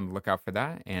 So keep on the lookout for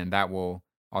that. And that will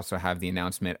also have the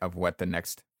announcement of what the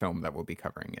next film that we'll be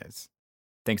covering is.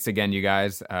 Thanks again, you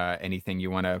guys. Anything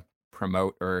you want to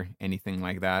promote or anything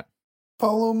like that?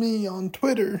 Follow me on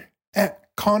Twitter at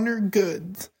Connor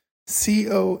Goods,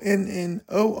 ConnorGoodz,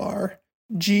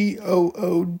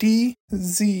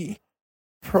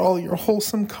 for all your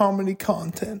wholesome comedy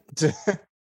content.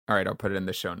 All right, I'll put it in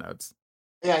the show notes.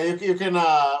 Yeah, you can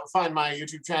find my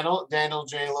YouTube channel,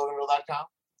 DanielJLoganville.com.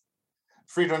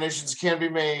 Free donations can be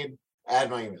made.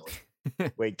 Add my email.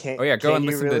 Wait, can't. Oh yeah, go can and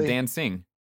you listen really? to Dan sing.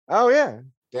 Oh yeah.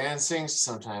 Dan sings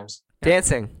sometimes.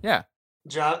 Dancing. Yeah.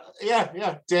 John,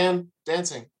 yeah, Dan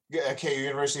dancing. KU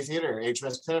University Theater,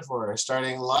 HMS Pinafore,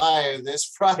 starting live this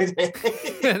Friday.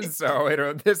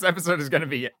 So this episode is going to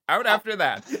be out after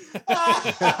that.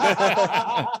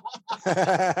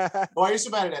 Why are you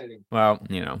so bad at editing? Well,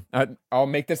 I'll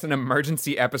make this an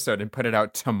emergency episode and put it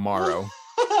out tomorrow.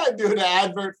 Do an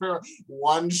advert for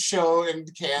one show in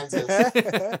Kansas.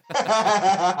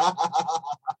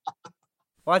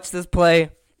 Watch this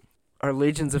play. Our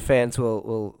legions of fans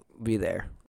will be there.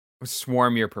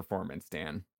 Swarm your performance,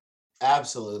 Dan.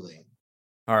 Absolutely.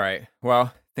 All right.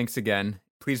 Well, thanks again.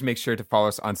 Please make sure to follow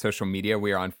us on social media.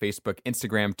 We are on Facebook,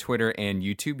 Instagram, Twitter, and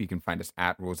YouTube. You can find us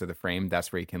at Rules of the Frame.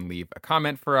 That's where you can leave a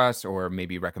comment for us or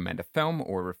maybe recommend a film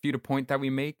or refute a point that we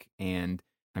make. And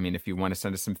if you want to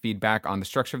send us some feedback on the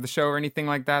structure of the show or anything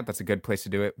like that, that's a good place to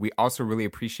do it. We also really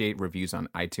appreciate reviews on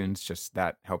iTunes. Just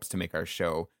that helps to make our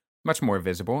show much more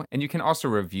visible. And you can also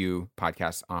review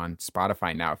podcasts on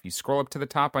Spotify now. If you scroll up to the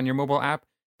top on your mobile app,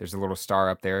 there's a little star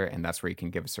up there, and that's where you can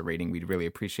give us a rating. We'd really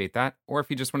appreciate that. Or if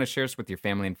you just want to share us with your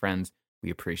family and friends, we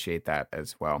appreciate that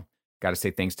as well. Got to say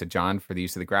thanks to John for the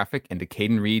use of the graphic, and to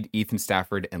Caden Reed, Ethan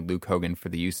Stafford, and Luke Hogan for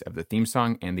the use of the theme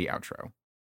song and the outro.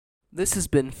 This has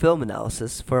been Film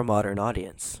Analysis for a Modern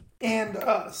Audience. And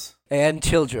us. And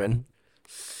children.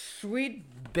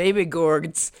 Sweet baby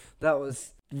gourds. That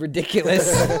was ridiculous.